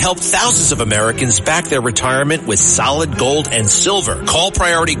dealer. They've helped thousands of Americans back their retirement with solid gold and silver. Call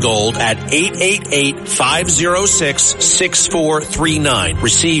Priority Gold at 888-506-6439.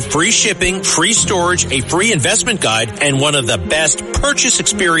 Receive free shipping, free storage, a free investment guide, and one of the best purchase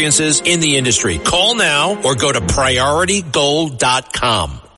experiences in the industry. Call now or go to PriorityGold.com.